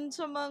dun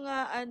sa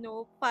mga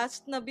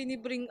past na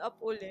binibring up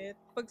ulit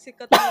pag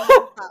sikat na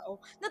yung tao.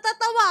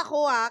 Natatawa ako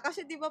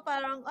kasi di ba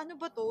parang ano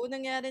ba to,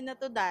 nangyari na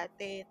to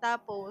dati.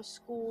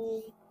 Tapos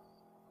kung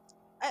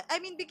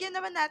bigyan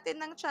naman natin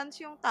ng chance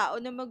yung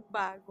tao na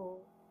magbago.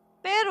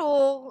 Pero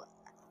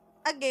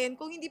again,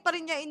 kung hindi pa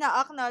rin niya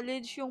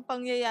ina-acknowledge yung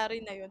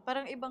pangyayari na yun,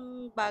 parang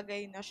ibang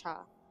bagay na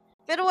siya.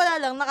 Pero wala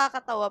lang,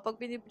 nakakatawa pag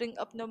binibring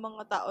up ng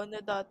mga tao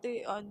na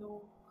dati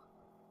ano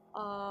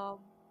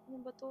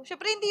ba to?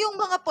 Syempre, hindi yung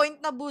mga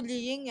point na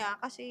bullying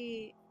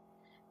kasi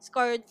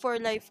scarred for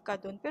life ka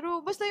dun.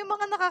 Pero basta yung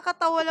mga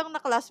nakakatawa lang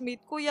na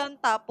classmate ko yan,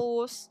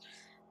 tapos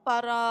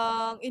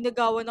parang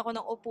inagawan ako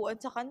ng upuan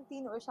sa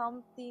canteen or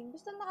something.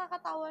 Basta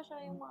nakakatawa siya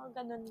yung mga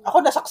ganun. Ako,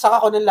 nasaksak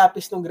ako ng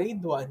lapis nung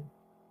grade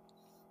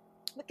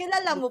 1.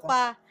 Nakilala mo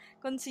pa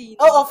kung sino.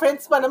 Oo,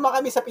 friends pa naman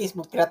kami sa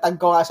Facebook. Tinatag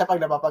ko nga siya pag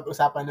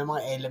napapag-usapan ng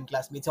mga LM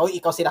classmates. So,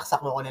 ikaw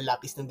sinaksak mo ako ng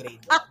lapis ng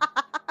grade 1.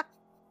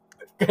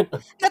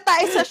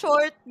 Natay sa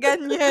short,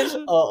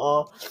 ganyan.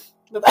 Oo.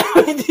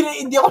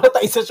 Hindi ako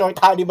natay sa short,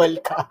 Hannibal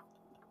ka.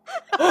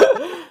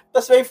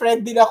 Tapos may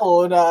friend din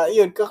ako na,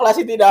 yun,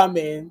 kaklase din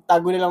namin,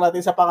 tago na lang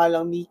natin sa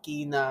pangalang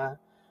Mickey na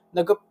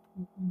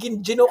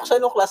ginok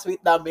siya nung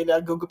classmate namin na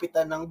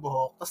gugupitan ng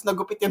buhok. Tapos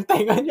nagupit yung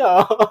tenga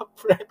niya.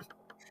 Friend.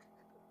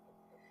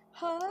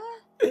 Ha?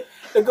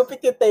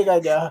 Nagupit yung tenga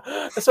niya.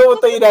 Tapos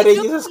pumunta yun na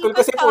rin sa school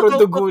kasi puro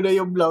dugo na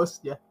yung blouse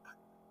niya.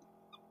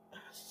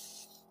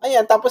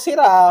 Ayan, tapos si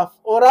Raph.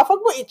 O, Raph,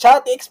 wag mo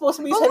i-chat.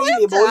 I-expose mo yung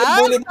sarili mo.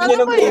 Ulit-bulit niya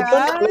nung grade 2.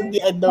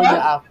 Nakalandian daw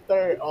niya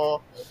after.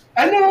 O.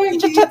 Ano?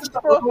 I-chat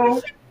mo.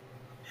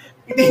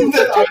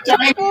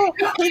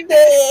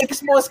 Hindi.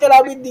 Expose ka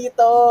namin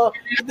dito.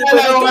 Hindi pa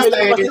rin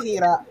kami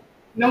masisira.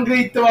 Nung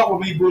grade 2 ako,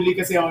 may bully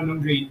kasi ako nung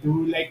grade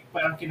 2. Like,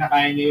 parang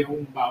kinakain niya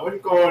yung baon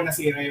ko,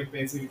 nasira yung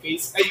pencil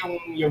case, ay,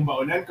 yung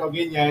baonan ko,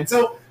 ganyan.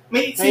 So,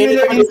 may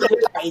similar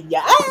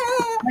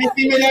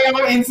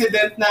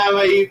incident na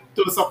may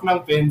tusok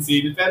ng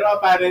pencil, pero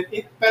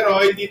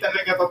hindi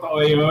talaga totoo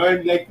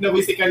yun. Like,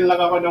 nawisikan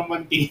lang ako ng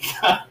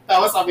mantika.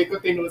 Tapos sabi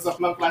ko, tinusok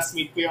ng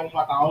classmate ko yung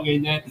mata ko,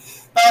 ganyan.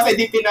 Tapos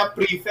hindi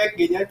pina-prefect,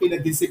 ganyan,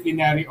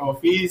 pina-disciplinary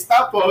office.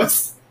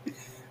 Tapos,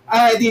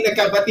 hindi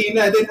nagkabati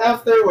na. Then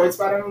afterwards,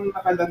 parang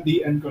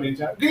nakalandian ko rin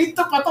siya. Grade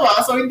 2 pa to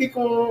so hindi ko,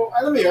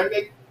 alam mo yun,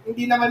 like,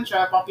 hindi naman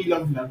siya puppy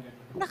love lang.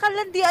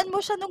 Nakalandian mo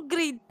siya nung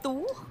grade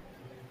 2?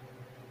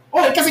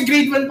 Oh, kasi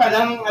grade 1 pa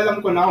lang,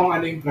 alam ko na kung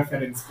ano yung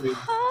preference grade.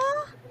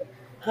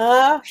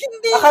 Ha?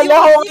 Hindi.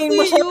 Akala ko ngayon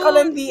mo siya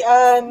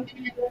kalandian.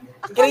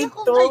 Grade 2. Akala ko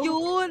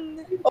ngayon.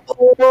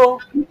 Oo.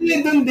 Hindi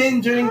doon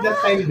din during that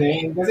time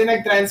din. Kasi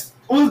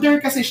older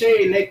kasi siya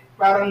eh. Like,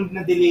 parang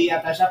na-delay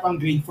yata siya, pang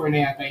grade 4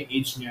 na yata yung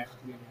age niya.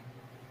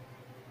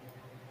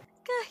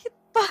 Kahit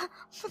pa,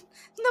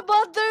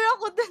 nabother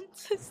ako dun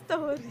sa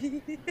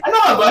story. Ano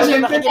ka ba?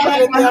 Siyempre,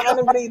 ka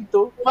ng grade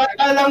 2.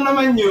 Bata lang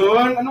naman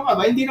yun. Ano ka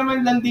ba? Hindi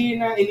naman landi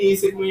na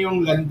iniisip mo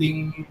yung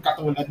landing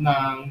katulad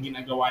ng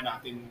ginagawa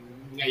natin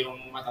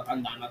ngayong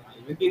matatanda na tayo.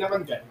 Hindi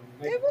naman ganun.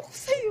 Like, ewan ko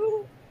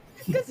sa'yo.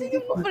 Kasi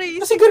yung phrase.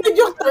 Kasi ganun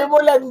yung term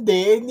mo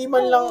landi. Hindi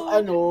man lang,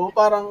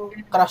 parang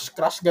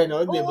crush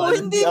gano'n, di ba? Oo,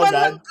 hindi man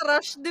lang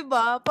crush, di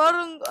ba?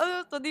 Parang,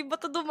 di ba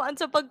ito dumaan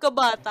sa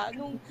pagkabata?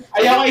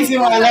 Ayaw ko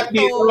isiwalat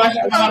dito.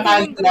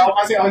 Makakancel ako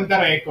kasi on the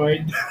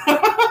record.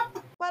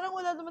 Parang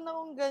wala naman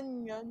akong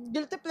ganyan.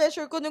 Guilty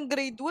pleasure ko nung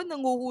grade 1,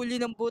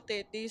 nanguhuli ng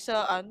butete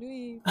sa,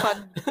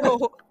 fund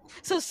ko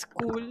sa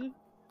school.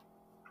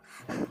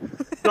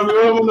 Sabi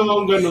mo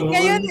naman gano'n.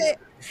 Ngayon,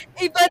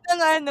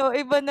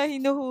 iba na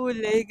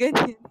hinuhuli.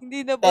 Ganyan.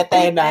 Hindi na butete.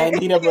 Tete na,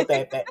 hindi na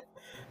butete.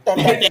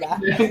 Tete na.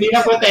 Hindi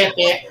na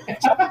butete.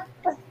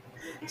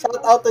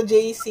 Shout out to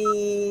JC.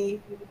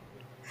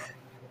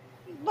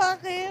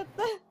 Bakit?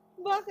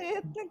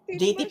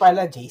 JT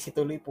pala, JC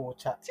tuloy po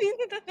siya.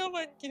 Sino na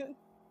naman yun?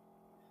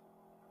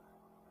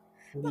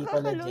 Hindi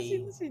pala JC.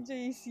 Sino si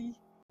JC?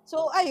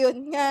 So,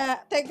 ayun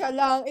nga. Teka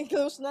lang,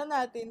 i-close na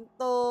natin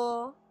to.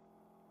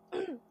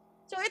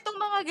 So, itong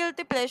mga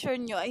guilty pleasure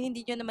nyo ay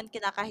hindi nyo naman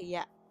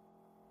kinakahiya?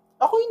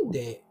 Ako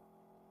hindi.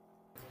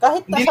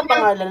 Kahit nasa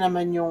pangalan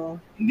naman yung...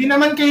 Hindi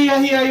naman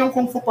kahiya yung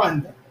Kung Fu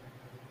Panda.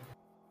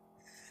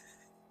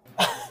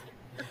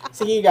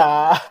 Sige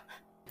ka.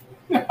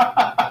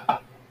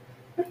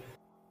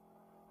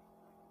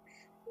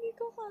 Hindi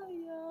ko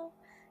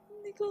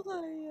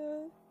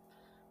kaya.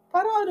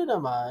 Parang ano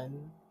naman,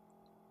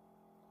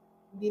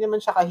 hindi naman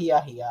siya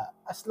kahiya-hiya.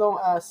 As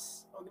long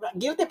as...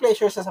 Guilty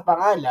pleasure sa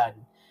pangalan.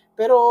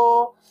 Pero,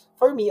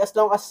 for me, as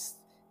long as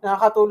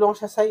nakakatulong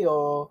siya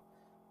sa'yo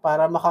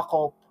para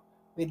makakope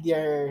with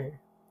your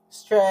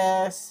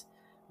stress,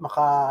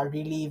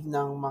 maka-relieve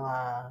ng mga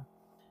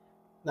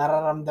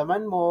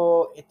nararamdaman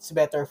mo, it's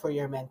better for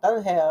your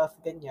mental health,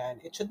 ganyan.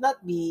 It should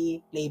not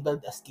be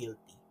labeled as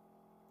guilty.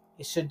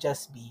 It should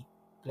just be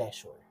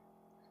pleasure.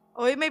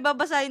 Oy, may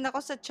babasahin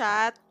ako sa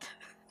chat.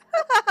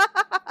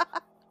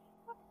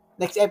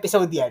 Next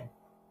episode yan.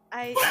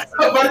 Ay,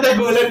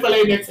 Bardagulan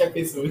pala yung next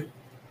episode.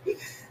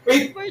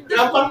 Wait,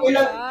 pang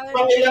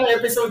ilang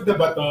episode na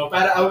ba to?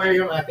 Para aware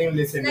yung ating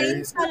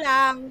listeners. 9 pa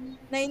lang.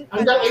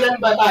 Hanggang ilan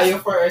ba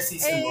tayo for our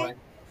season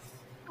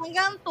 1?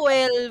 Hanggang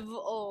 12,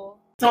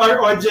 So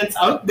our audience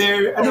out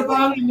there, ano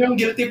ba ang inyong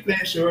guilty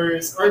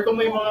pleasures? Or kung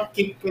may mga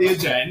kink kayo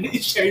dyan,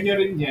 i-share nyo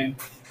rin yan.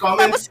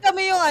 Comment. Tapos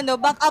kami yung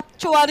back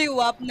actuary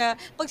wap na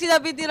pag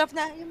sinabi ni Raf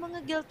na yung mga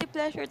guilty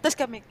pleasure. Tapos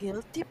kami,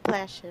 guilty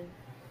pleasure.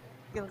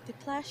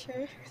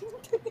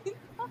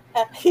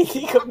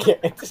 Hindi ko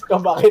gets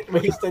kung bakit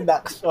may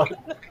seduction.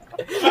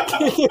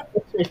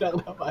 Hindi lang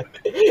naman.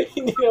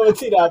 Hindi naman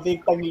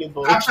sinabing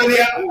taglibot.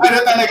 Actually, ano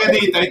talaga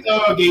dito, ito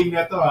game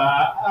na to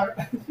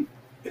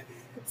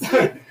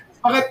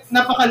bakit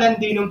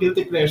napakalandi ng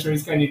guilty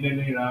pleasures kanina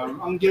ni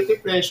Ram? Ang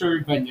guilty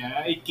pleasure ba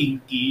niya ay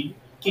kinky?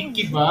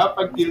 Kinky ba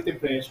pag guilty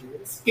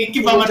pleasures?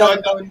 Kinky ba manood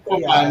ng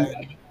Pupal?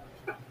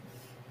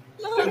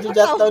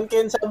 Jot down ko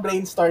yun sa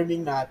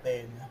brainstorming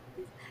natin.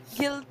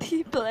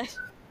 Guilty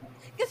pleasure.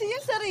 Kasi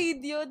yung sa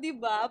radio, di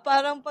ba?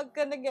 Parang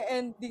pagka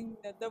nag-ending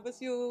na,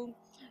 tapos yung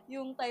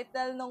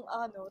title ng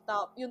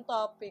yung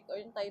topic or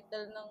yung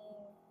title ng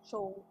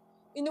show,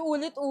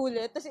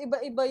 inuulit-ulit, tapos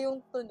iba-iba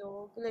yung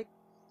tunog. Like,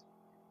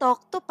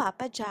 Talk to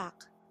Papa Jack.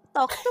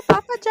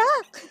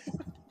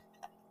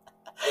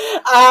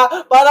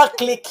 Para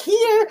click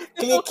here,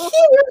 click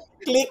here,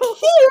 click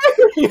here.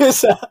 Yung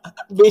sa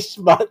wish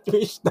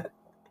that.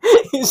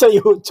 Yung sa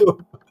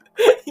YouTube.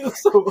 Yung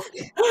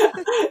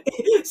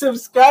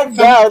subscribe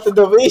now to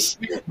the Wish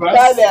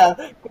channel.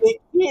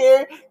 Click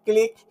here,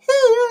 click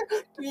here,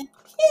 click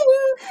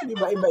here. Di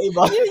ba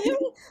iba-iba?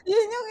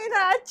 Yun yung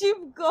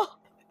ina-achieve ko.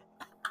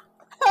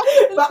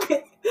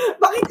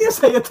 Bakit yung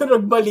sa'yo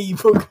tunog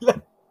malibog lang?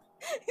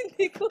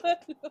 Hindi ko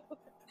alam.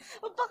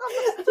 Ang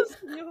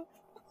pakabastos nyo.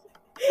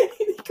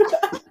 Hindi ko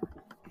alam.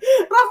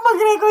 Raf,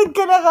 mag-record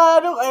ka na ka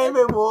nung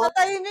eme mo.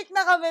 Tatahimik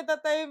na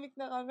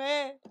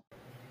kami.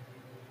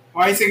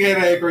 Okay, sige,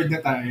 record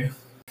na tayo.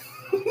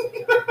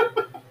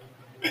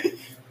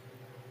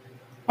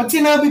 Pag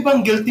sinabi bang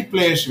guilty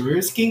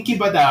pleasures, kinky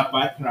ba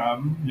dapat,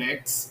 Ram,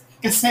 Lex?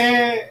 Kasi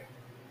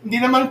hindi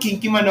naman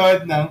kinky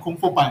manood ng Kung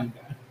Fu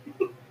Panda.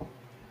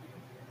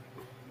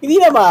 Hindi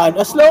naman.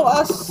 As long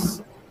as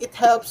it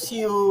helps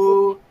you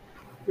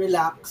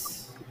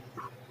relax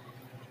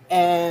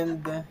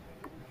and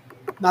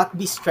not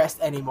be stressed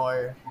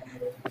anymore.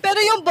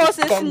 Pero yung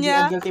boses Can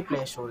niya, be a guilty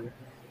pleasure.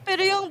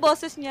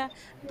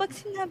 Pag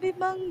sinabi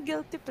bang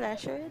guilty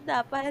pleasure,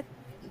 dapat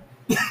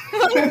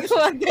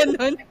wag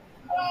ganun.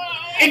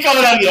 Ikaw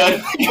lang yan.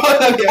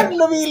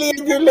 Lumiliit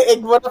yung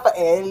leeg mo na pa,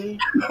 L.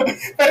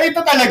 Pero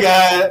ito talaga,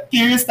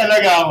 curious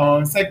talaga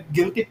ako sa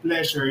guilty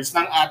pleasures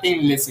ng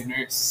ating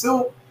listeners.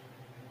 So,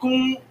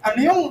 kung ano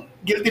yung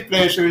guilty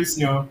pleasures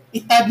nyo,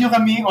 itag nyo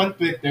kami on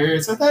Twitter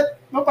so that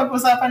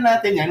mapag-usapan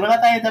natin yan. Wala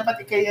tayo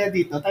dapat ikaya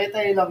dito. Tayo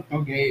lang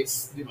to,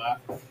 guys. Di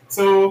ba?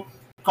 So,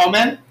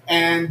 comment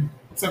and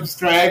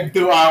subscribe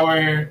to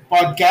our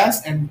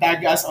podcast and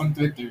tag us on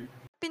Twitter.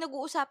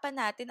 Pinag-uusapan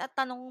natin at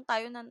tanong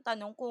tayo ng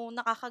tanong kung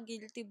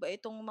nakaka-guilty ba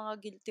itong mga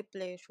guilty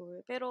pleasure.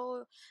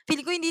 Pero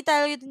feeling ko hindi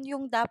tayo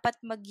yung dapat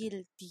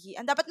mag-guilty.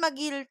 Ang dapat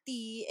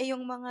mag-guilty ay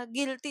yung mga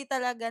guilty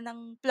talaga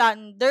ng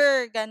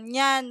plunder,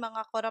 ganyan,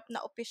 mga korap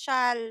na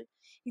opisyal.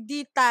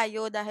 Hindi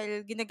tayo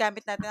dahil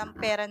ginagamit natin ang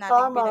pera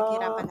natin,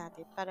 pinaghirapan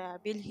natin para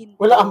bilhin.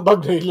 Wala ang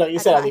bagay lang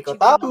isa ko.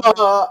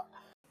 Tama!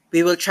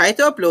 We will try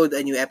to upload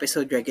a new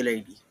episode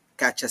regularly.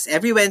 Catch us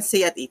every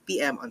Wednesday at 8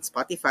 p.m. on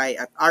Spotify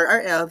at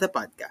RRL The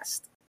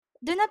Podcast.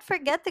 Do not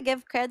forget to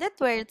give credit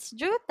where it's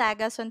due. Tag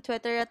us on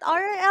Twitter at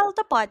RRL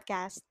The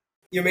Podcast.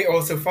 You may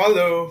also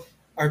follow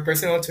our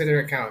personal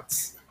Twitter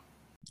accounts.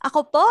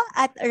 Ako po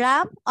at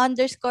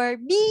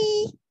Ram_B.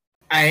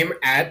 I'm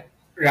at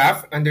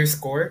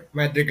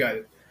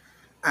Raf_Madrigal.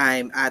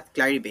 I'm at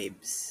Clary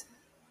Babes.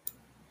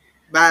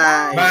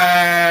 Bye!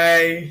 Bye!